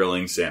enjoy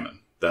grilling salmon.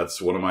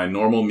 That's one of my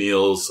normal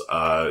meals,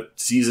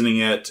 seasoning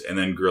it and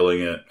then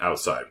grilling it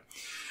outside.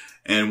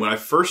 And when I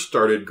first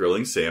started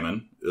grilling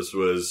salmon, this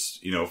was,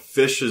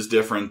 fish is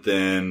different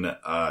than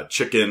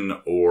chicken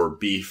or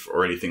beef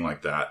or anything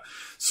like that.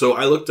 So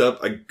I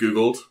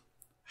Googled,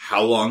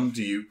 how long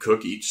do you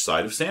cook each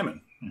side of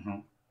salmon? Mm-hmm.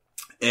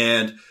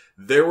 And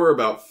there were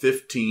about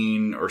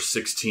 15 or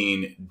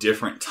 16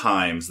 different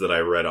times that I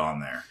read on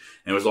there.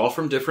 And it was all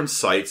from different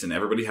sites, and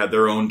everybody had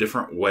their own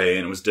different way,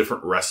 and it was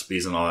different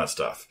recipes and all that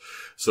stuff.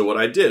 So what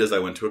I did is I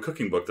went to a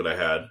cooking book that I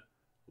had,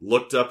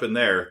 looked up in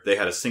there, they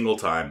had a single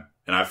time,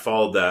 and I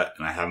followed that,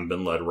 and I haven't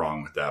been led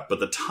wrong with that. But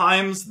the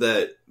times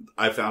that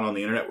I found on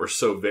the internet were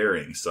so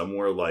varying. Some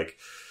were like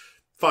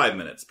 5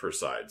 minutes per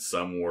side.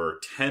 Some were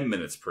 10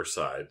 minutes per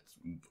side.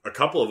 A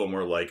couple of them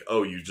were like,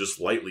 oh, you just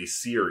lightly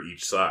sear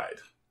each side.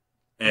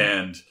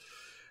 And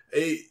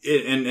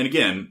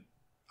again,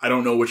 I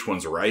don't know which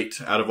one's right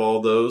out of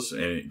all those,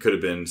 and it could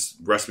have been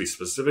recipe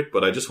specific,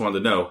 but I just wanted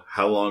to know,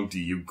 how long do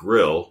you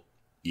grill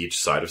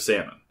each side of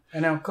salmon?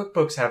 And now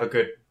cookbooks have a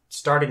good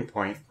starting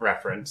point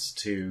reference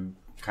to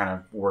kind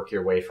of work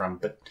your way from,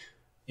 but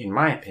in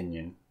my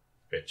opinion,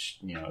 which,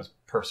 is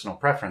personal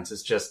preference,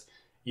 is just,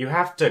 you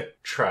have to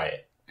try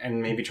it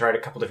and maybe try it a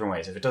couple different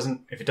ways. If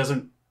it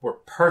doesn't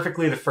work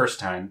perfectly the first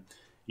time,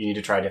 you need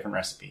to try a different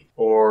recipe,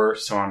 or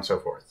so on and so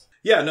forth.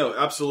 Yeah, no,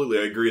 absolutely.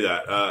 I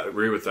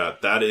agree with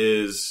that. That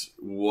is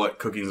what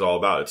cooking is all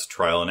about. It's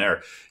trial and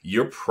error.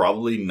 You're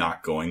probably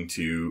not going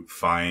to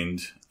find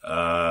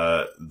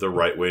the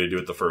right way to do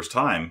it the first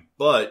time,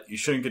 but you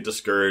shouldn't get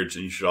discouraged,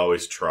 and you should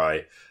always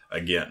try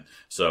again.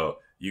 So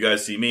you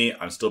guys see me.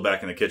 I'm still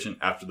back in the kitchen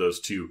after those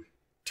two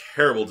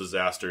terrible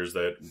disasters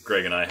that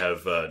Greg and I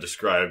have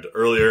described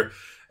earlier,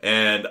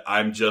 and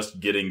I'm just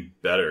getting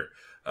better.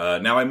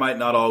 Now, I might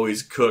not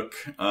always cook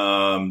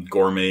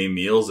gourmet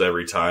meals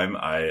every time.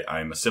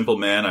 I'm a simple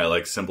man. I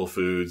like simple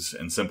foods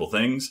and simple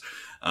things.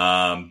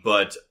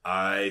 But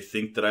I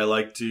think that I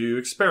like to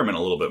experiment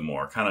a little bit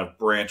more, kind of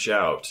branch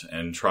out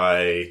and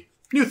try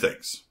new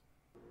things.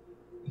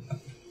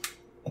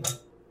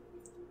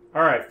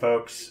 All right,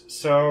 folks.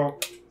 So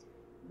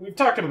we've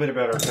talked a bit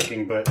about our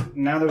cooking, but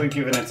now that we've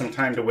given it some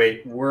time to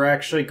wait, we're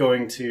actually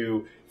going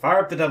to fire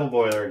up the double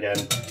boiler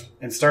again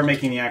and start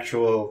making the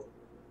actual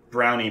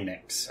brownie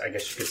mix, I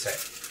guess you could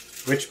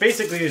say, which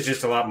basically is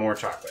just a lot more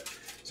chocolate.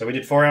 So we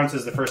did 4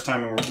 ounces the first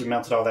time, and we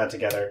melted all that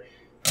together.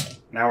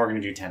 Now we're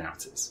going to do 10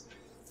 ounces.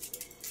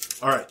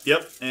 All right.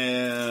 Yep.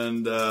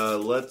 And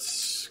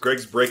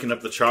Greg's breaking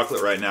up the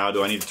chocolate right now.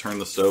 Do I need to turn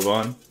the stove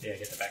on? Yeah,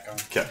 get that back on.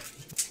 Okay.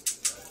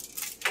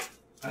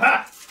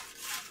 Ah!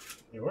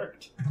 It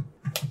worked.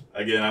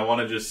 Again, I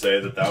want to just say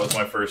that was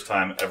my first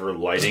time ever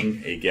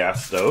lighting a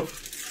gas stove.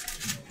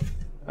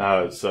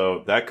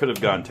 So that could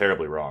have gone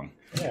terribly wrong.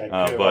 Yeah, it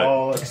could have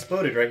all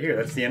exploded right here.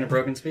 That's the end of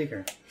broken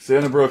speaker. It's the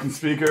end of broken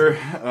speaker.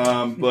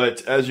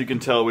 But as you can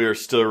tell, we are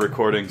still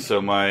recording,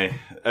 so my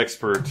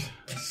expert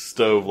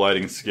stove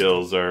lighting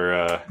skills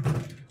are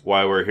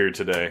why we're here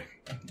today.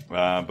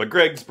 But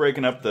Greg's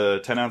breaking up the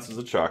 10 ounces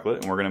of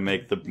chocolate, and we're going to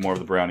make more of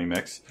the brownie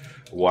mix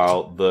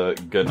while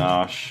the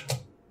ganache...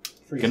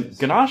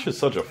 Ganache is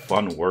such a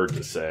fun word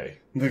to say.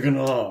 The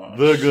ganache.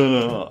 The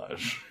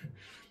ganache.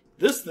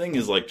 This thing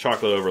is like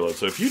chocolate overload.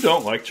 So if you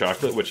don't like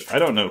chocolate, which I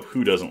don't know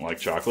who doesn't like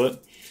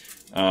chocolate,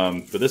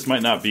 but this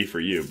might not be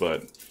for you,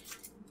 but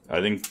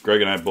I think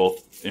Greg and I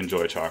both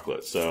enjoy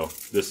chocolate, so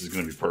this is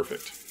going to be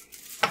perfect.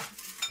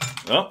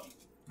 Oh,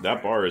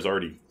 that bar is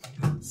already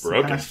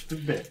broken.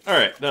 All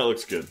right, that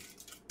looks good.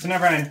 So now,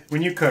 Brian,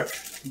 when you cook,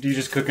 do you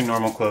just cook in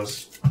normal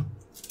clothes,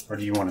 or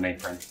do you want an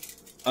apron?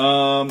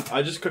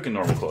 I just cook in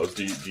normal clothes.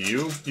 Do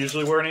you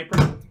usually wear an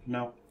apron?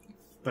 No.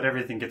 But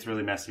everything gets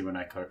really messy when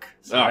I cook,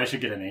 so I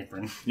should get an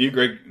apron.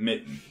 Greg,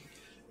 maybe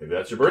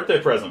that's your birthday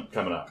present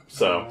coming up.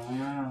 So,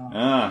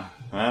 I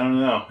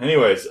don't know.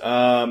 Anyways,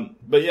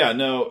 but yeah,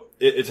 no,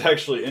 it's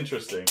actually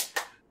interesting.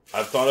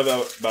 I've thought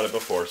about it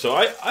before. So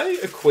I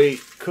equate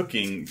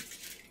cooking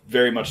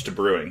very much to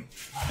brewing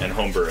and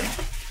home brewing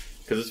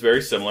because it's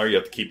very similar. You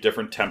have to keep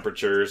different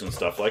temperatures and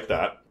stuff like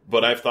that.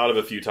 But I've thought of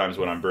a few times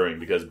when I'm brewing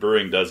because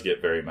brewing does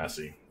get very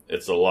messy.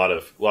 It's a lot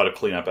of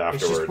cleanup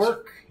afterwards. It's just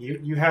work.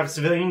 You have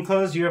civilian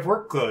clothes, you have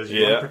work clothes.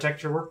 You want to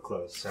protect your work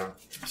clothes.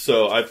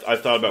 So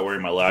I've thought about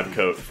wearing my lab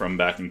coat from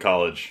back in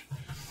college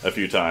a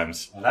few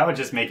times. Well, that would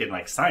just make it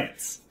like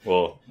science.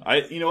 Well,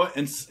 you know what,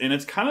 and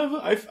it's kind of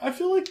I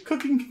feel like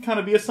cooking can kind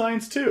of be a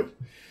science too.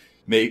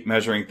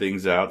 Measuring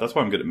things out. That's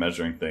why I'm good at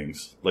measuring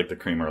things, like the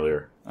cream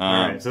earlier.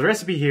 All right. So the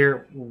recipe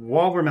here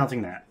while we're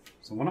melting that.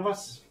 So one of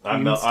us.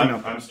 I'm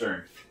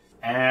stirring.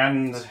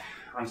 And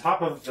on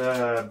top of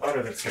the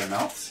butter that's going to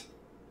melt,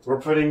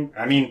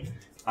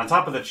 on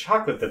top of the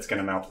chocolate that's going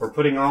to melt, we're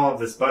putting all of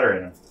this butter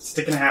in. A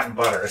stick and a half of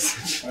butter,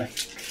 essentially.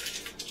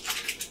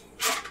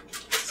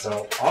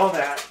 So all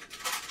that.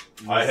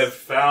 I have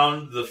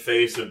found the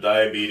face of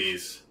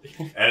diabetes,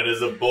 and it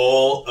is a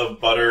bowl of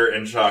butter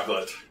and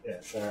chocolate.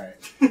 Yes, all right.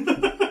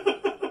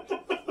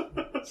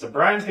 So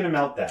Brian's going to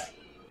melt that.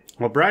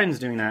 While Brian's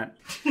doing that,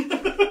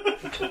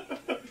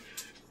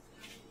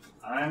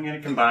 I'm going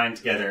to combine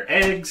together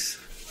eggs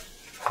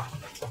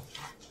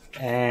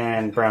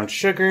and brown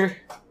sugar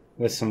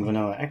with some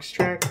vanilla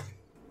extract,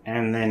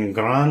 and then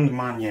Grand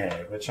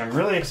Marnier, which I'm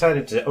really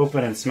excited to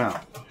open and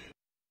smell.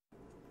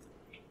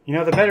 You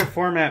know, the better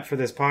format for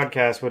this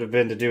podcast would have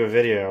been to do a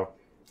video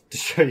to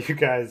show you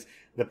guys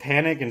the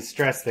panic and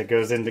stress that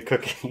goes into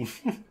cooking.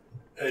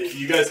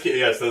 You guys,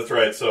 yes, that's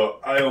right. So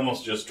I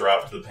almost just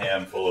dropped the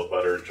pan full of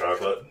butter and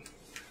chocolate.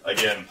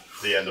 Again,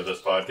 the end of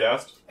this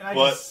podcast. And I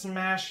just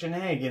smashed an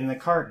egg in the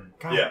carton.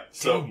 God, yeah,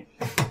 so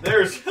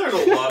there's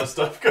a lot of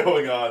stuff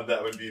going on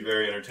that would be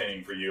very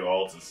entertaining for you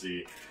all to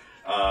see.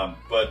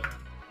 But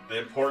the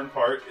important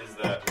part is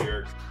that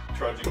we're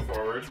trudging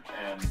forward,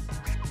 and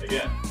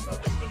again,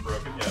 nothing's been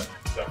broken yet,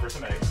 except for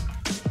some eggs.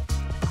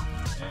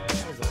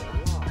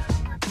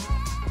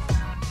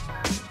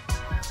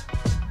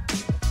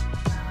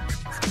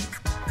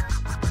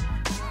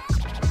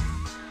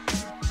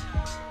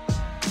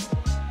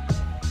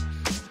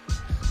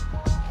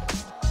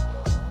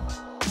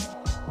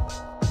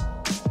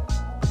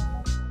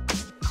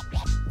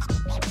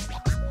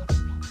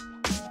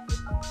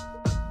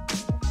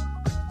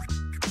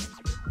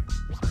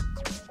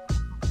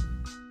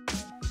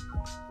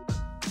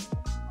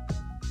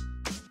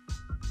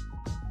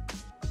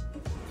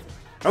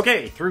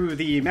 Okay, through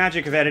the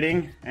magic of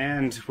editing,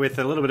 and with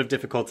a little bit of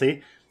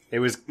difficulty, it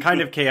was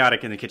kind of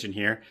chaotic in the kitchen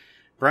here.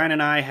 Brian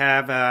and I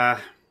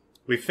have,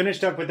 we've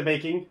finished up with the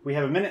baking. We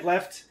have a minute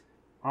left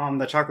on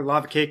the chocolate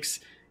lava cakes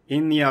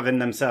in the oven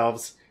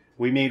themselves.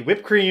 We made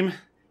whipped cream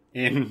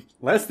in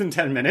less than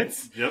 10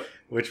 minutes,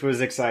 which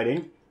was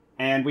exciting.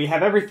 And we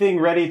have everything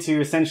ready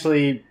to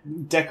essentially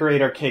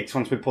decorate our cakes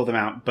once we pull them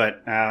out.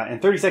 But in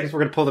 30 seconds, we're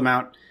going to pull them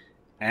out,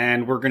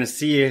 and we're going to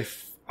see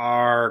if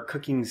our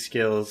cooking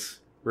skills,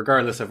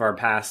 regardless of our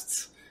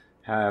pasts,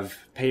 have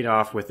paid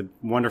off with the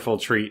wonderful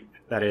treat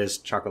that is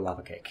chocolate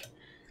lava cake.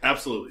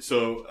 Absolutely.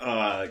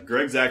 So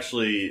Greg's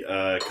actually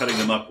cutting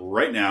them up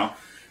right now,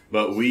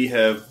 but we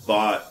have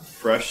bought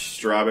fresh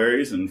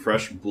strawberries and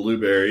fresh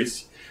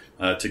blueberries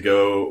to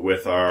go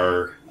with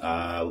our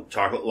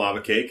chocolate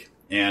lava cake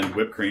and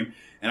whipped cream.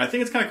 And I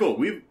think it's kind of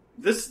cool.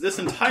 This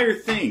entire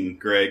thing,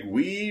 Greg,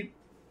 we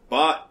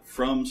bought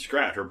from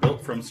scratch or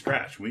built from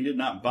scratch. We did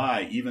not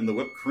buy even the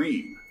whipped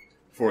cream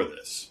for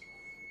this.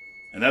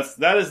 And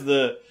that is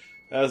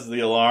the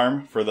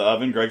alarm for the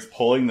oven. Greg's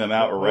pulling them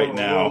out right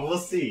now. We'll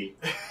see.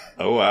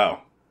 Oh,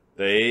 wow.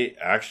 They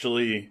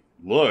actually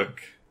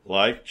look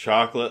like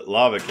chocolate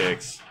lava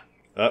cakes.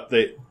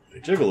 They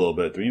jiggle a little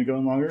bit. Do we need to go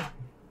in longer?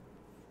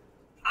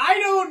 I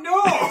don't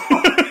know!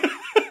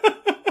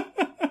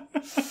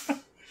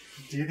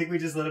 Do you think we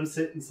just let them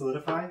sit and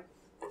solidify?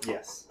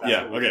 Yes.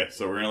 Yeah, okay,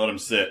 so we're going to let them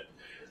sit.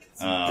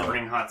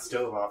 Burning hot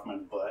stove off my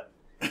butt.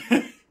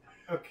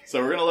 Okay. So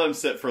we're going to let them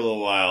sit for a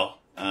little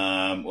while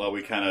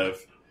we kind of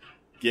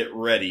get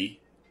ready.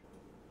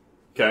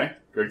 Okay,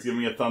 Greg's giving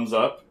me a thumbs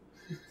up.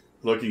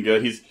 Looking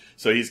good.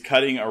 He's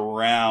cutting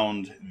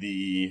around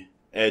the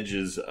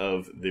edges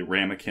of the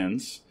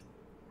ramekins.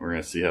 We're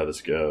going to see how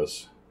this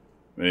goes.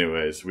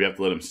 Anyways, we have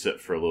to let him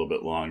sit for a little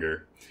bit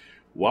longer.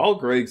 While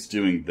Greg's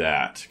doing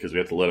that, because we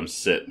have to let him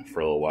sit for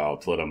a little while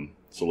to let him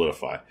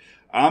solidify,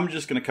 I'm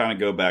just going to kind of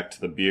go back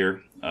to the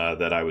beer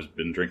that I was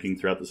been drinking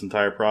throughout this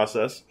entire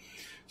process.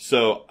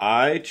 So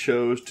I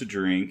chose to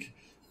drink,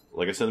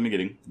 like I said in the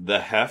beginning,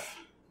 the Hef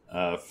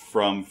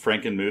from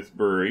Frankenmuth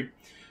Brewery,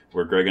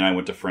 where Greg and I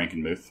went to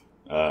Frankenmuth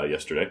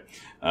yesterday.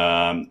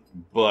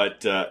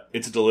 But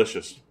it's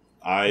delicious.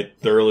 I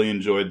thoroughly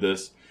enjoyed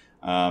this.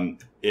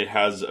 It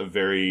has a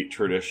very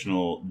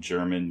traditional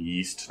German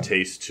yeast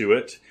taste to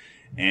it,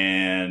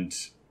 and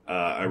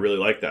I really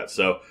like that.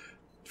 So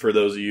for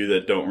those of you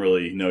that don't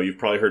really know, you've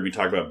probably heard me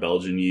talk about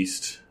Belgian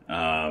yeast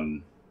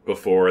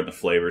before and the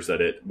flavors that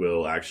it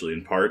will actually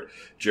impart.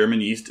 German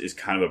yeast is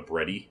kind of a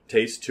bready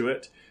taste to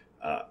it,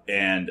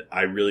 and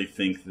I really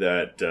think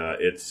that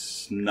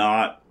it's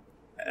not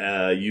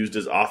used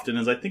as often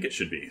as I think it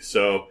should be.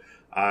 So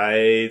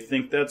I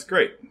think that's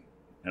great,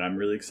 and I'm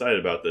really excited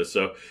about this.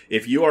 So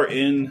if you are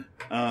in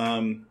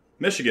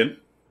Michigan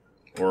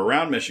or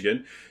around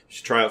Michigan, you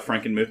should try out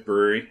Frankenmuth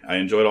Brewery. I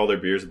enjoyed all their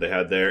beers that they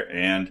had there,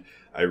 and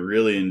I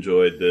really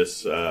enjoyed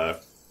this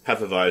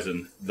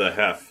Hefeweizen, the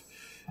Hef,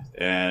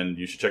 and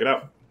you should check it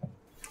out.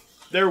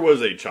 There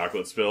was a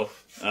chocolate spill.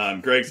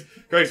 Greg's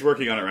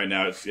working on it right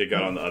now. It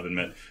got on the oven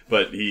mitt,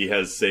 but he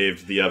has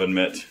saved the oven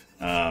mitt.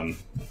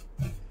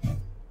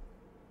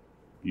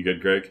 You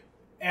good, Greg?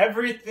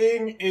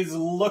 Everything is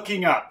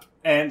looking up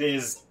and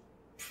is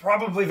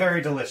probably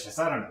very delicious.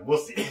 I don't know. We'll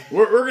see.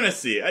 We're going to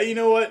see. You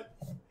know what?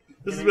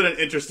 This has been an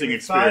interesting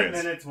experience.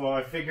 5 minutes while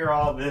I figure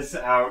all this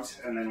out,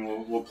 and then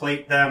we'll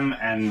plate them,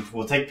 and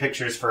we'll take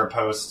pictures for a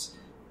post,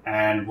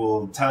 and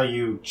we'll tell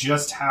you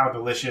just how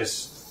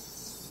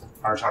delicious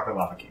our chocolate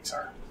lava cakes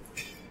are.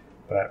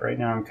 But right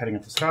now I'm cutting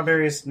up the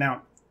strawberries.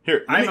 Now,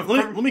 here,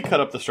 let me cut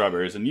up the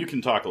strawberries, and you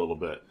can talk a little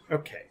bit.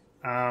 Okay.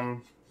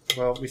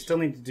 Well, we still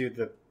need to do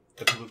the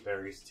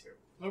blueberries too.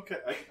 Okay,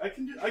 I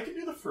can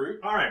do the fruit.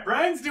 All right,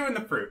 Brian's doing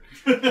the fruit.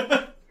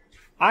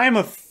 I am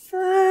a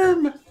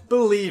firm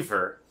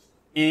believer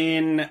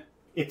in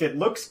if it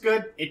looks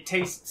good, it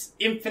tastes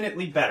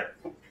infinitely better.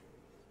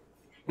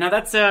 Now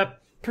that's a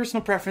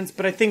personal preference,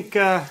 but I think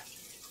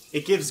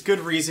it gives good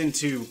reason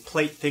to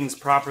plate things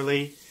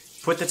properly,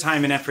 put the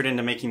time and effort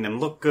into making them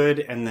look good,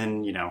 and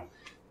then,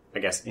 I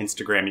guess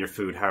Instagram your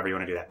food, however you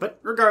want to do that. But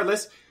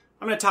regardless,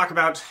 I'm going to talk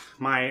about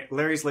my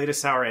Larry's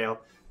Latest Sour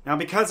Ale. Now,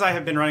 because I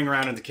have been running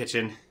around in the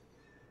kitchen,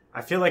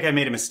 I feel like I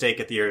made a mistake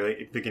at the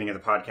early beginning of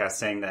the podcast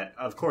saying that,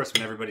 of course,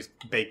 when everybody's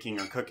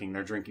baking or cooking,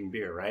 they're drinking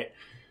beer, right?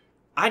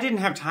 I didn't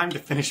have time to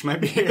finish my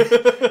beer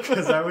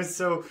because I was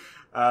so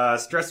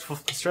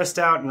stressed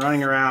out and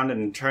running around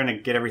and trying to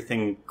get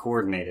everything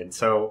coordinated.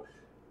 So,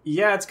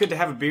 yeah, it's good to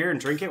have a beer and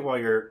drink it while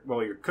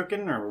you're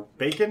cooking or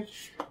baking,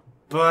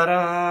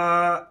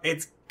 but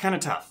it's kind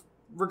of tough.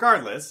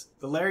 Regardless,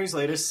 the Larry's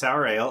Latest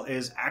Sour Ale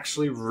is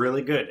actually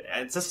really good.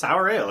 It's a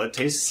sour ale. It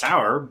tastes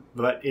sour,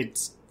 but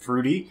it's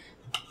fruity.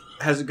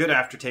 Has a good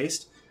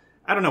aftertaste.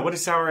 I don't know. What do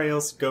sour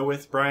ales go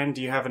with, Brian?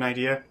 Do you have an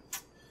idea?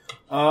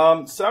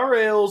 Sour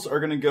ales are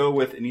going to go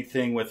with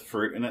anything with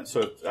fruit in it.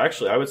 So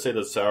actually, I would say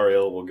the sour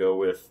ale will go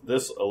with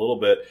this a little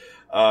bit.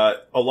 A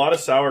lot of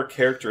sour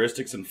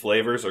characteristics and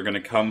flavors are going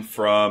to come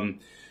from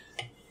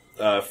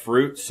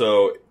fruit.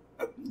 So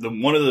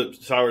one of the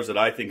sours that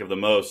I think of the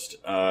most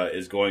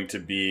is going to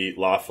be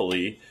La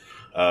Folie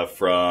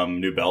from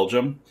New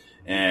Belgium.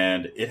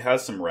 And it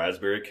has some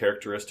raspberry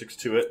characteristics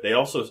to it. They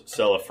also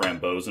sell a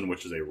Frambozen,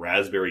 which is a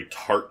raspberry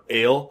tart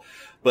ale.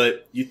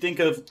 But you think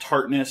of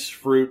tartness,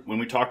 fruit, when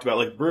we talked about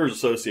like Brewers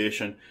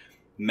Association,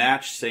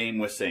 match same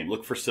with same.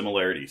 Look for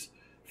similarities.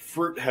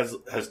 Fruit has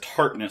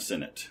tartness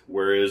in it,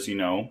 whereas,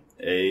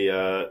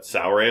 a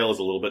sour ale is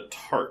a little bit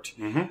tart.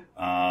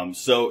 Mm-hmm.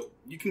 So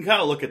you can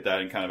kind of look at that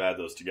and kind of add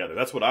those together.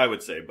 That's what I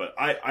would say. But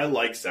I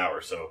like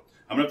sour, so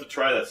I'm going to have to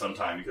try that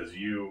sometime because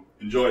you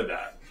enjoyed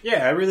that.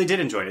 Yeah, I really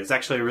did enjoy it. It's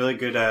actually a really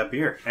good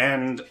beer.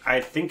 And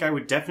I think I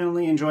would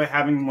definitely enjoy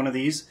having one of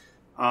these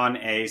on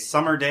a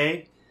summer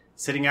day,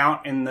 sitting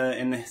out in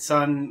the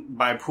sun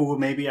by a pool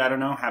maybe, I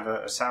don't know, have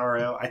a sour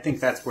ale. I think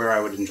that's where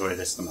I would enjoy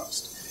this the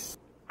most.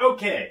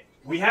 Okay,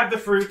 we have the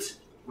fruit,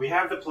 we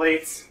have the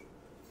plates,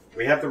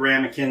 we have the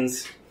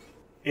ramekins.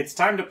 It's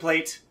time to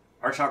plate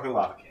our chocolate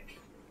lava cake.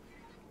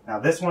 Now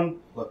this one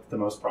looked the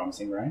most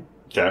promising, right?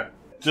 Okay.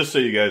 Just so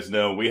you guys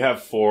know, we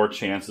have 4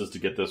 chances to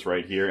get this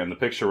right here, and the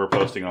picture we're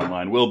posting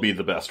online will be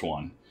the best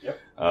one.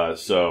 Yep.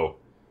 So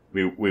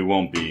we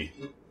won't be...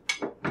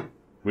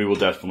 We will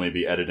definitely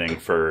be editing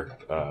for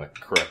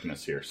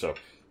correctness here. So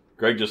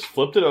Greg just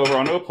flipped it over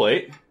onto a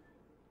plate.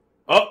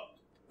 Oh,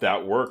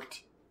 that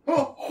worked.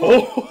 Oh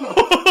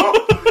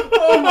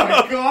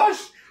my gosh!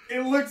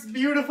 It looks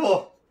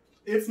beautiful.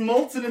 It's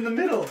molten in the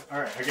middle.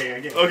 All right,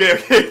 okay.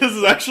 Okay, this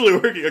is actually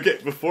working. Okay,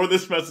 before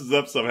this messes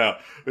up somehow,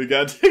 we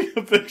gotta take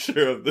a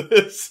picture of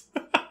this.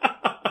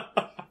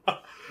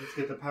 Let's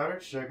get the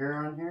powdered sugar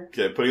on here.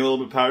 Okay, putting a little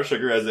bit of powdered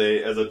sugar as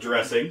a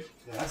dressing.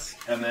 Yes.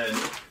 And then...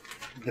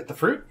 Get the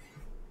fruit?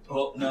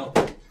 Oh, no.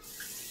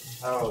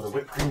 Oh, the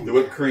whipped cream. The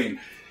whipped cream.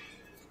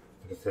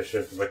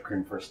 The whipped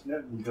cream first.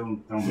 No,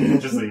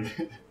 don't just leave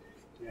it.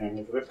 Yeah,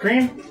 get the whipped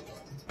cream.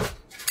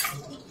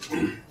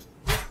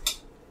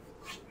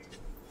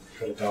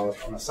 Put a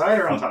dollop on the side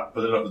or on top?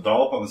 Put the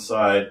dollop on the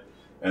side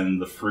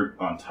and the fruit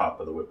on top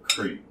of the whipped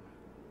cream.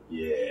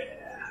 Yeah.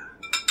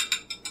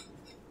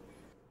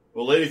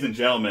 Well, ladies and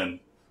gentlemen,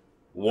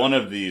 one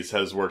of these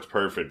has worked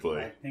perfectly.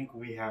 I think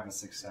we have a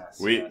success.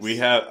 We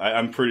have.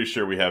 I'm pretty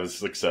sure we have a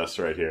success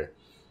right here.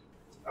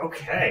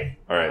 Okay.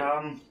 All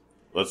right.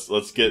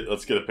 Let's get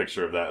a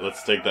picture of that.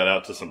 Let's take that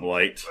out to some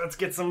light. Let's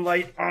get some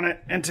light on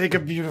it and take a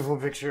beautiful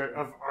picture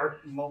of our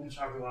molten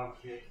chocolate lava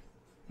cake.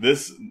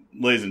 This,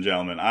 ladies and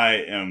gentlemen,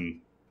 I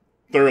am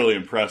thoroughly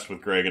impressed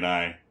with Greg and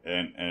I,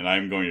 and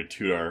I'm going to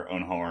toot our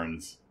own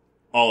horns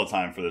all the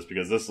time for this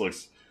because this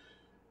looks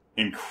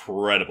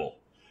incredible.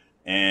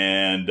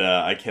 And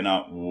I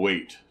cannot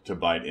wait to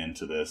bite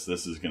into this.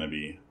 This is going to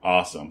be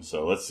awesome.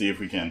 So let's see if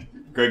we can.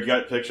 Greg, you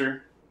got a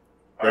picture?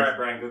 All right,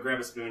 Brian, go grab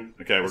a spoon.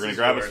 Okay, we're going to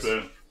grab a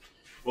spoon.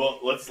 Well,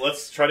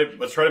 let's try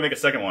to make a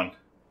second one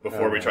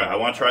before we try. I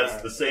want to try this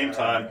at the same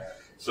time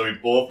so we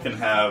both can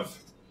have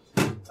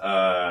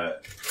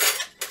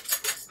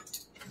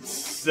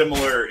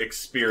similar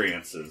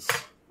experiences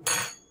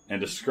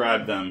and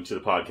describe them to the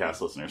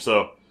podcast listener.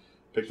 So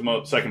pick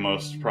the second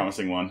most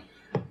promising one.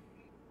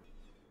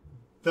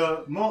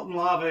 The molten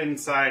lava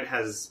inside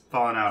has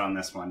fallen out on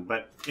this one,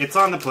 but it's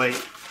on the plate.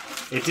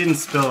 It didn't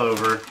spill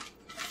over.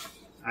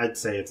 I'd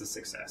say it's a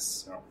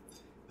success. So,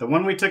 the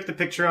one we took the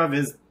picture of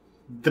is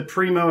the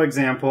primo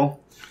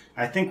example.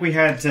 I think we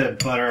had to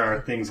butter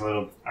our things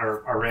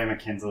our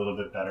ramekins a little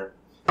bit better.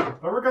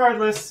 But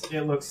regardless,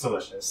 it looks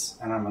delicious.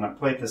 And I'm going to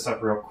plate this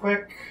up real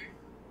quick.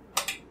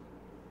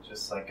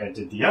 Just like I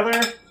did the other.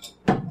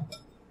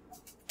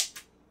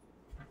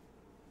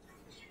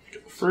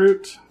 Get the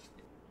fruit.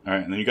 All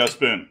right, and then you got a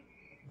spoon.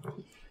 All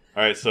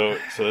right, so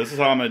this is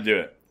how I'm going to do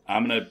it.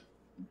 I'm going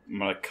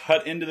to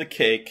cut into the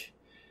cake,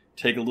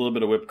 take a little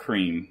bit of whipped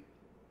cream.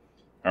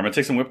 Or I'm going to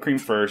take some whipped cream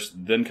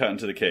first, then cut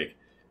into the cake,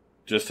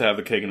 just to have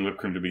the cake and the whipped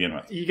cream to begin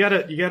with. You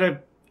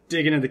gotta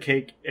dig into the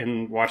cake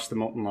and watch the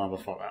molten lava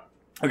fall out.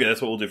 Okay,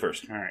 that's what we'll do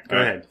first. All right, go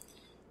ahead.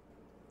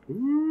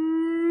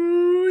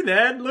 Ooh,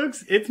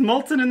 it's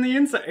molten in the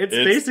inside. It's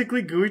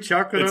basically gooey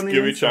chocolate on the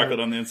inside. It's gooey chocolate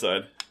on the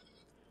inside.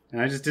 And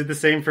I just did the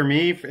same for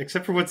me,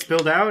 except for what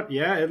spilled out.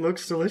 Yeah, it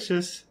looks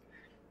delicious.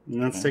 And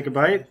let's take a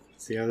bite.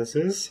 See how this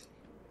is.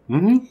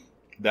 Mm-hmm.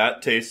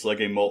 That tastes like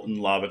a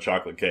molten lava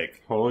chocolate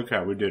cake. Holy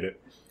cow, we did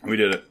it. We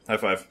did it. High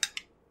five.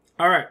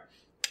 All right.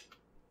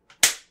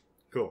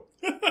 Cool.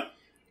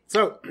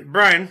 So,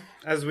 Brian,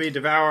 as we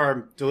devour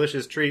our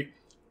delicious treat,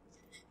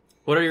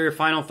 what are your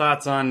final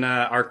thoughts on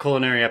our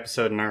culinary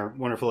episode and our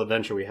wonderful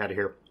adventure we had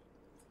here?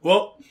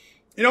 Well,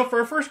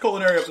 for our first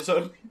culinary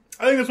episode,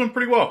 I think this went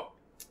pretty well.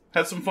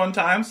 Had some fun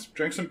times,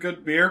 drank some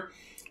good beer,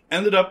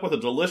 ended up with a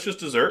delicious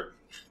dessert.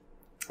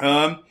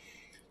 I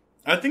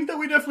think that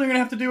we definitely going to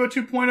have to do a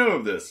 2.0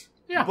 of this.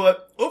 Yeah.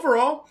 But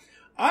overall,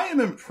 I am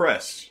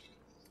impressed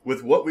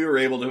with what we were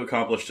able to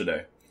accomplish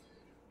today.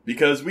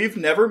 Because we've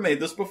never made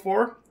this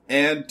before,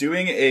 and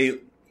doing a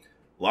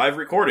live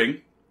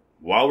recording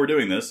while we're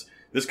doing this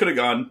could have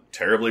gone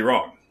terribly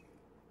wrong.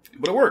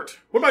 But it worked.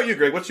 What about you,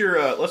 Greg? What's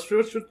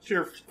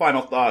your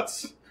final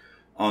thoughts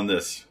on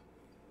this?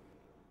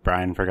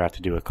 Brian forgot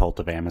to do a Cult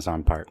of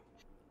Amazon part.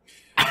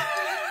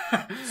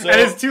 So, and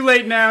it's too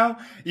late now.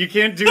 You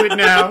can't do it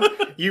now.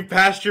 You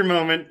passed your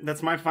moment.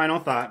 That's my final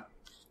thought.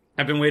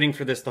 I've been waiting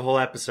for this the whole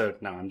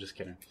episode. No, I'm just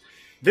kidding.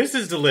 This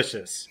is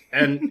delicious.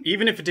 And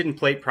even if it didn't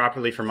plate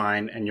properly for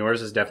mine, and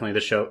yours is definitely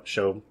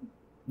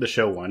the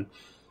show one,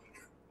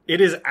 it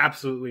is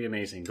absolutely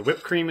amazing. The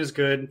whipped cream is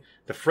good.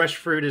 The fresh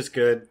fruit is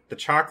good. The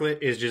chocolate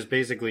is just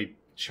basically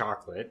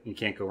chocolate. You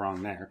can't go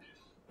wrong there.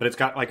 But it's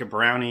got like a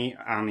brownie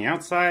on the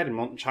outside and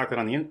molten chocolate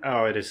on the inside.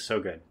 Oh, it is so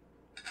good.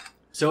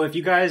 So if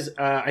you guys,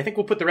 I think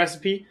we'll put the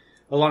recipe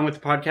along with the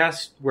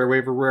podcast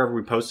wherever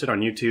we post it on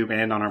YouTube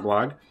and on our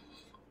blog.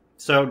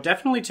 So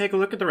definitely take a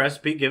look at the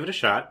recipe, give it a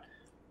shot.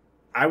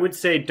 I would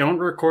say don't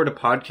record a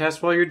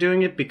podcast while you're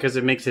doing it because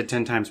it makes it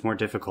 10 times more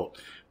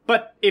difficult.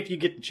 But if you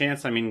get the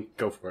chance,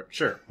 go for it.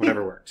 Sure,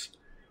 whatever works.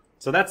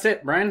 So that's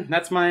it, Brian.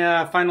 That's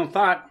my final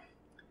thought.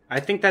 I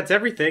think that's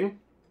everything.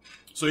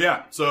 So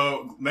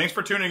thanks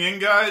for tuning in,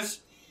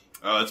 guys.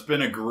 It's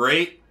been a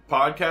great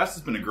podcast.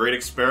 It's been a great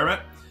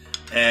experiment.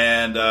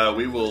 And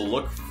we will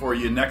look for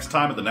you next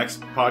time at the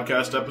next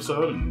podcast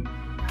episode and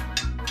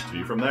see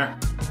you from there.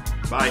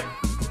 Bye.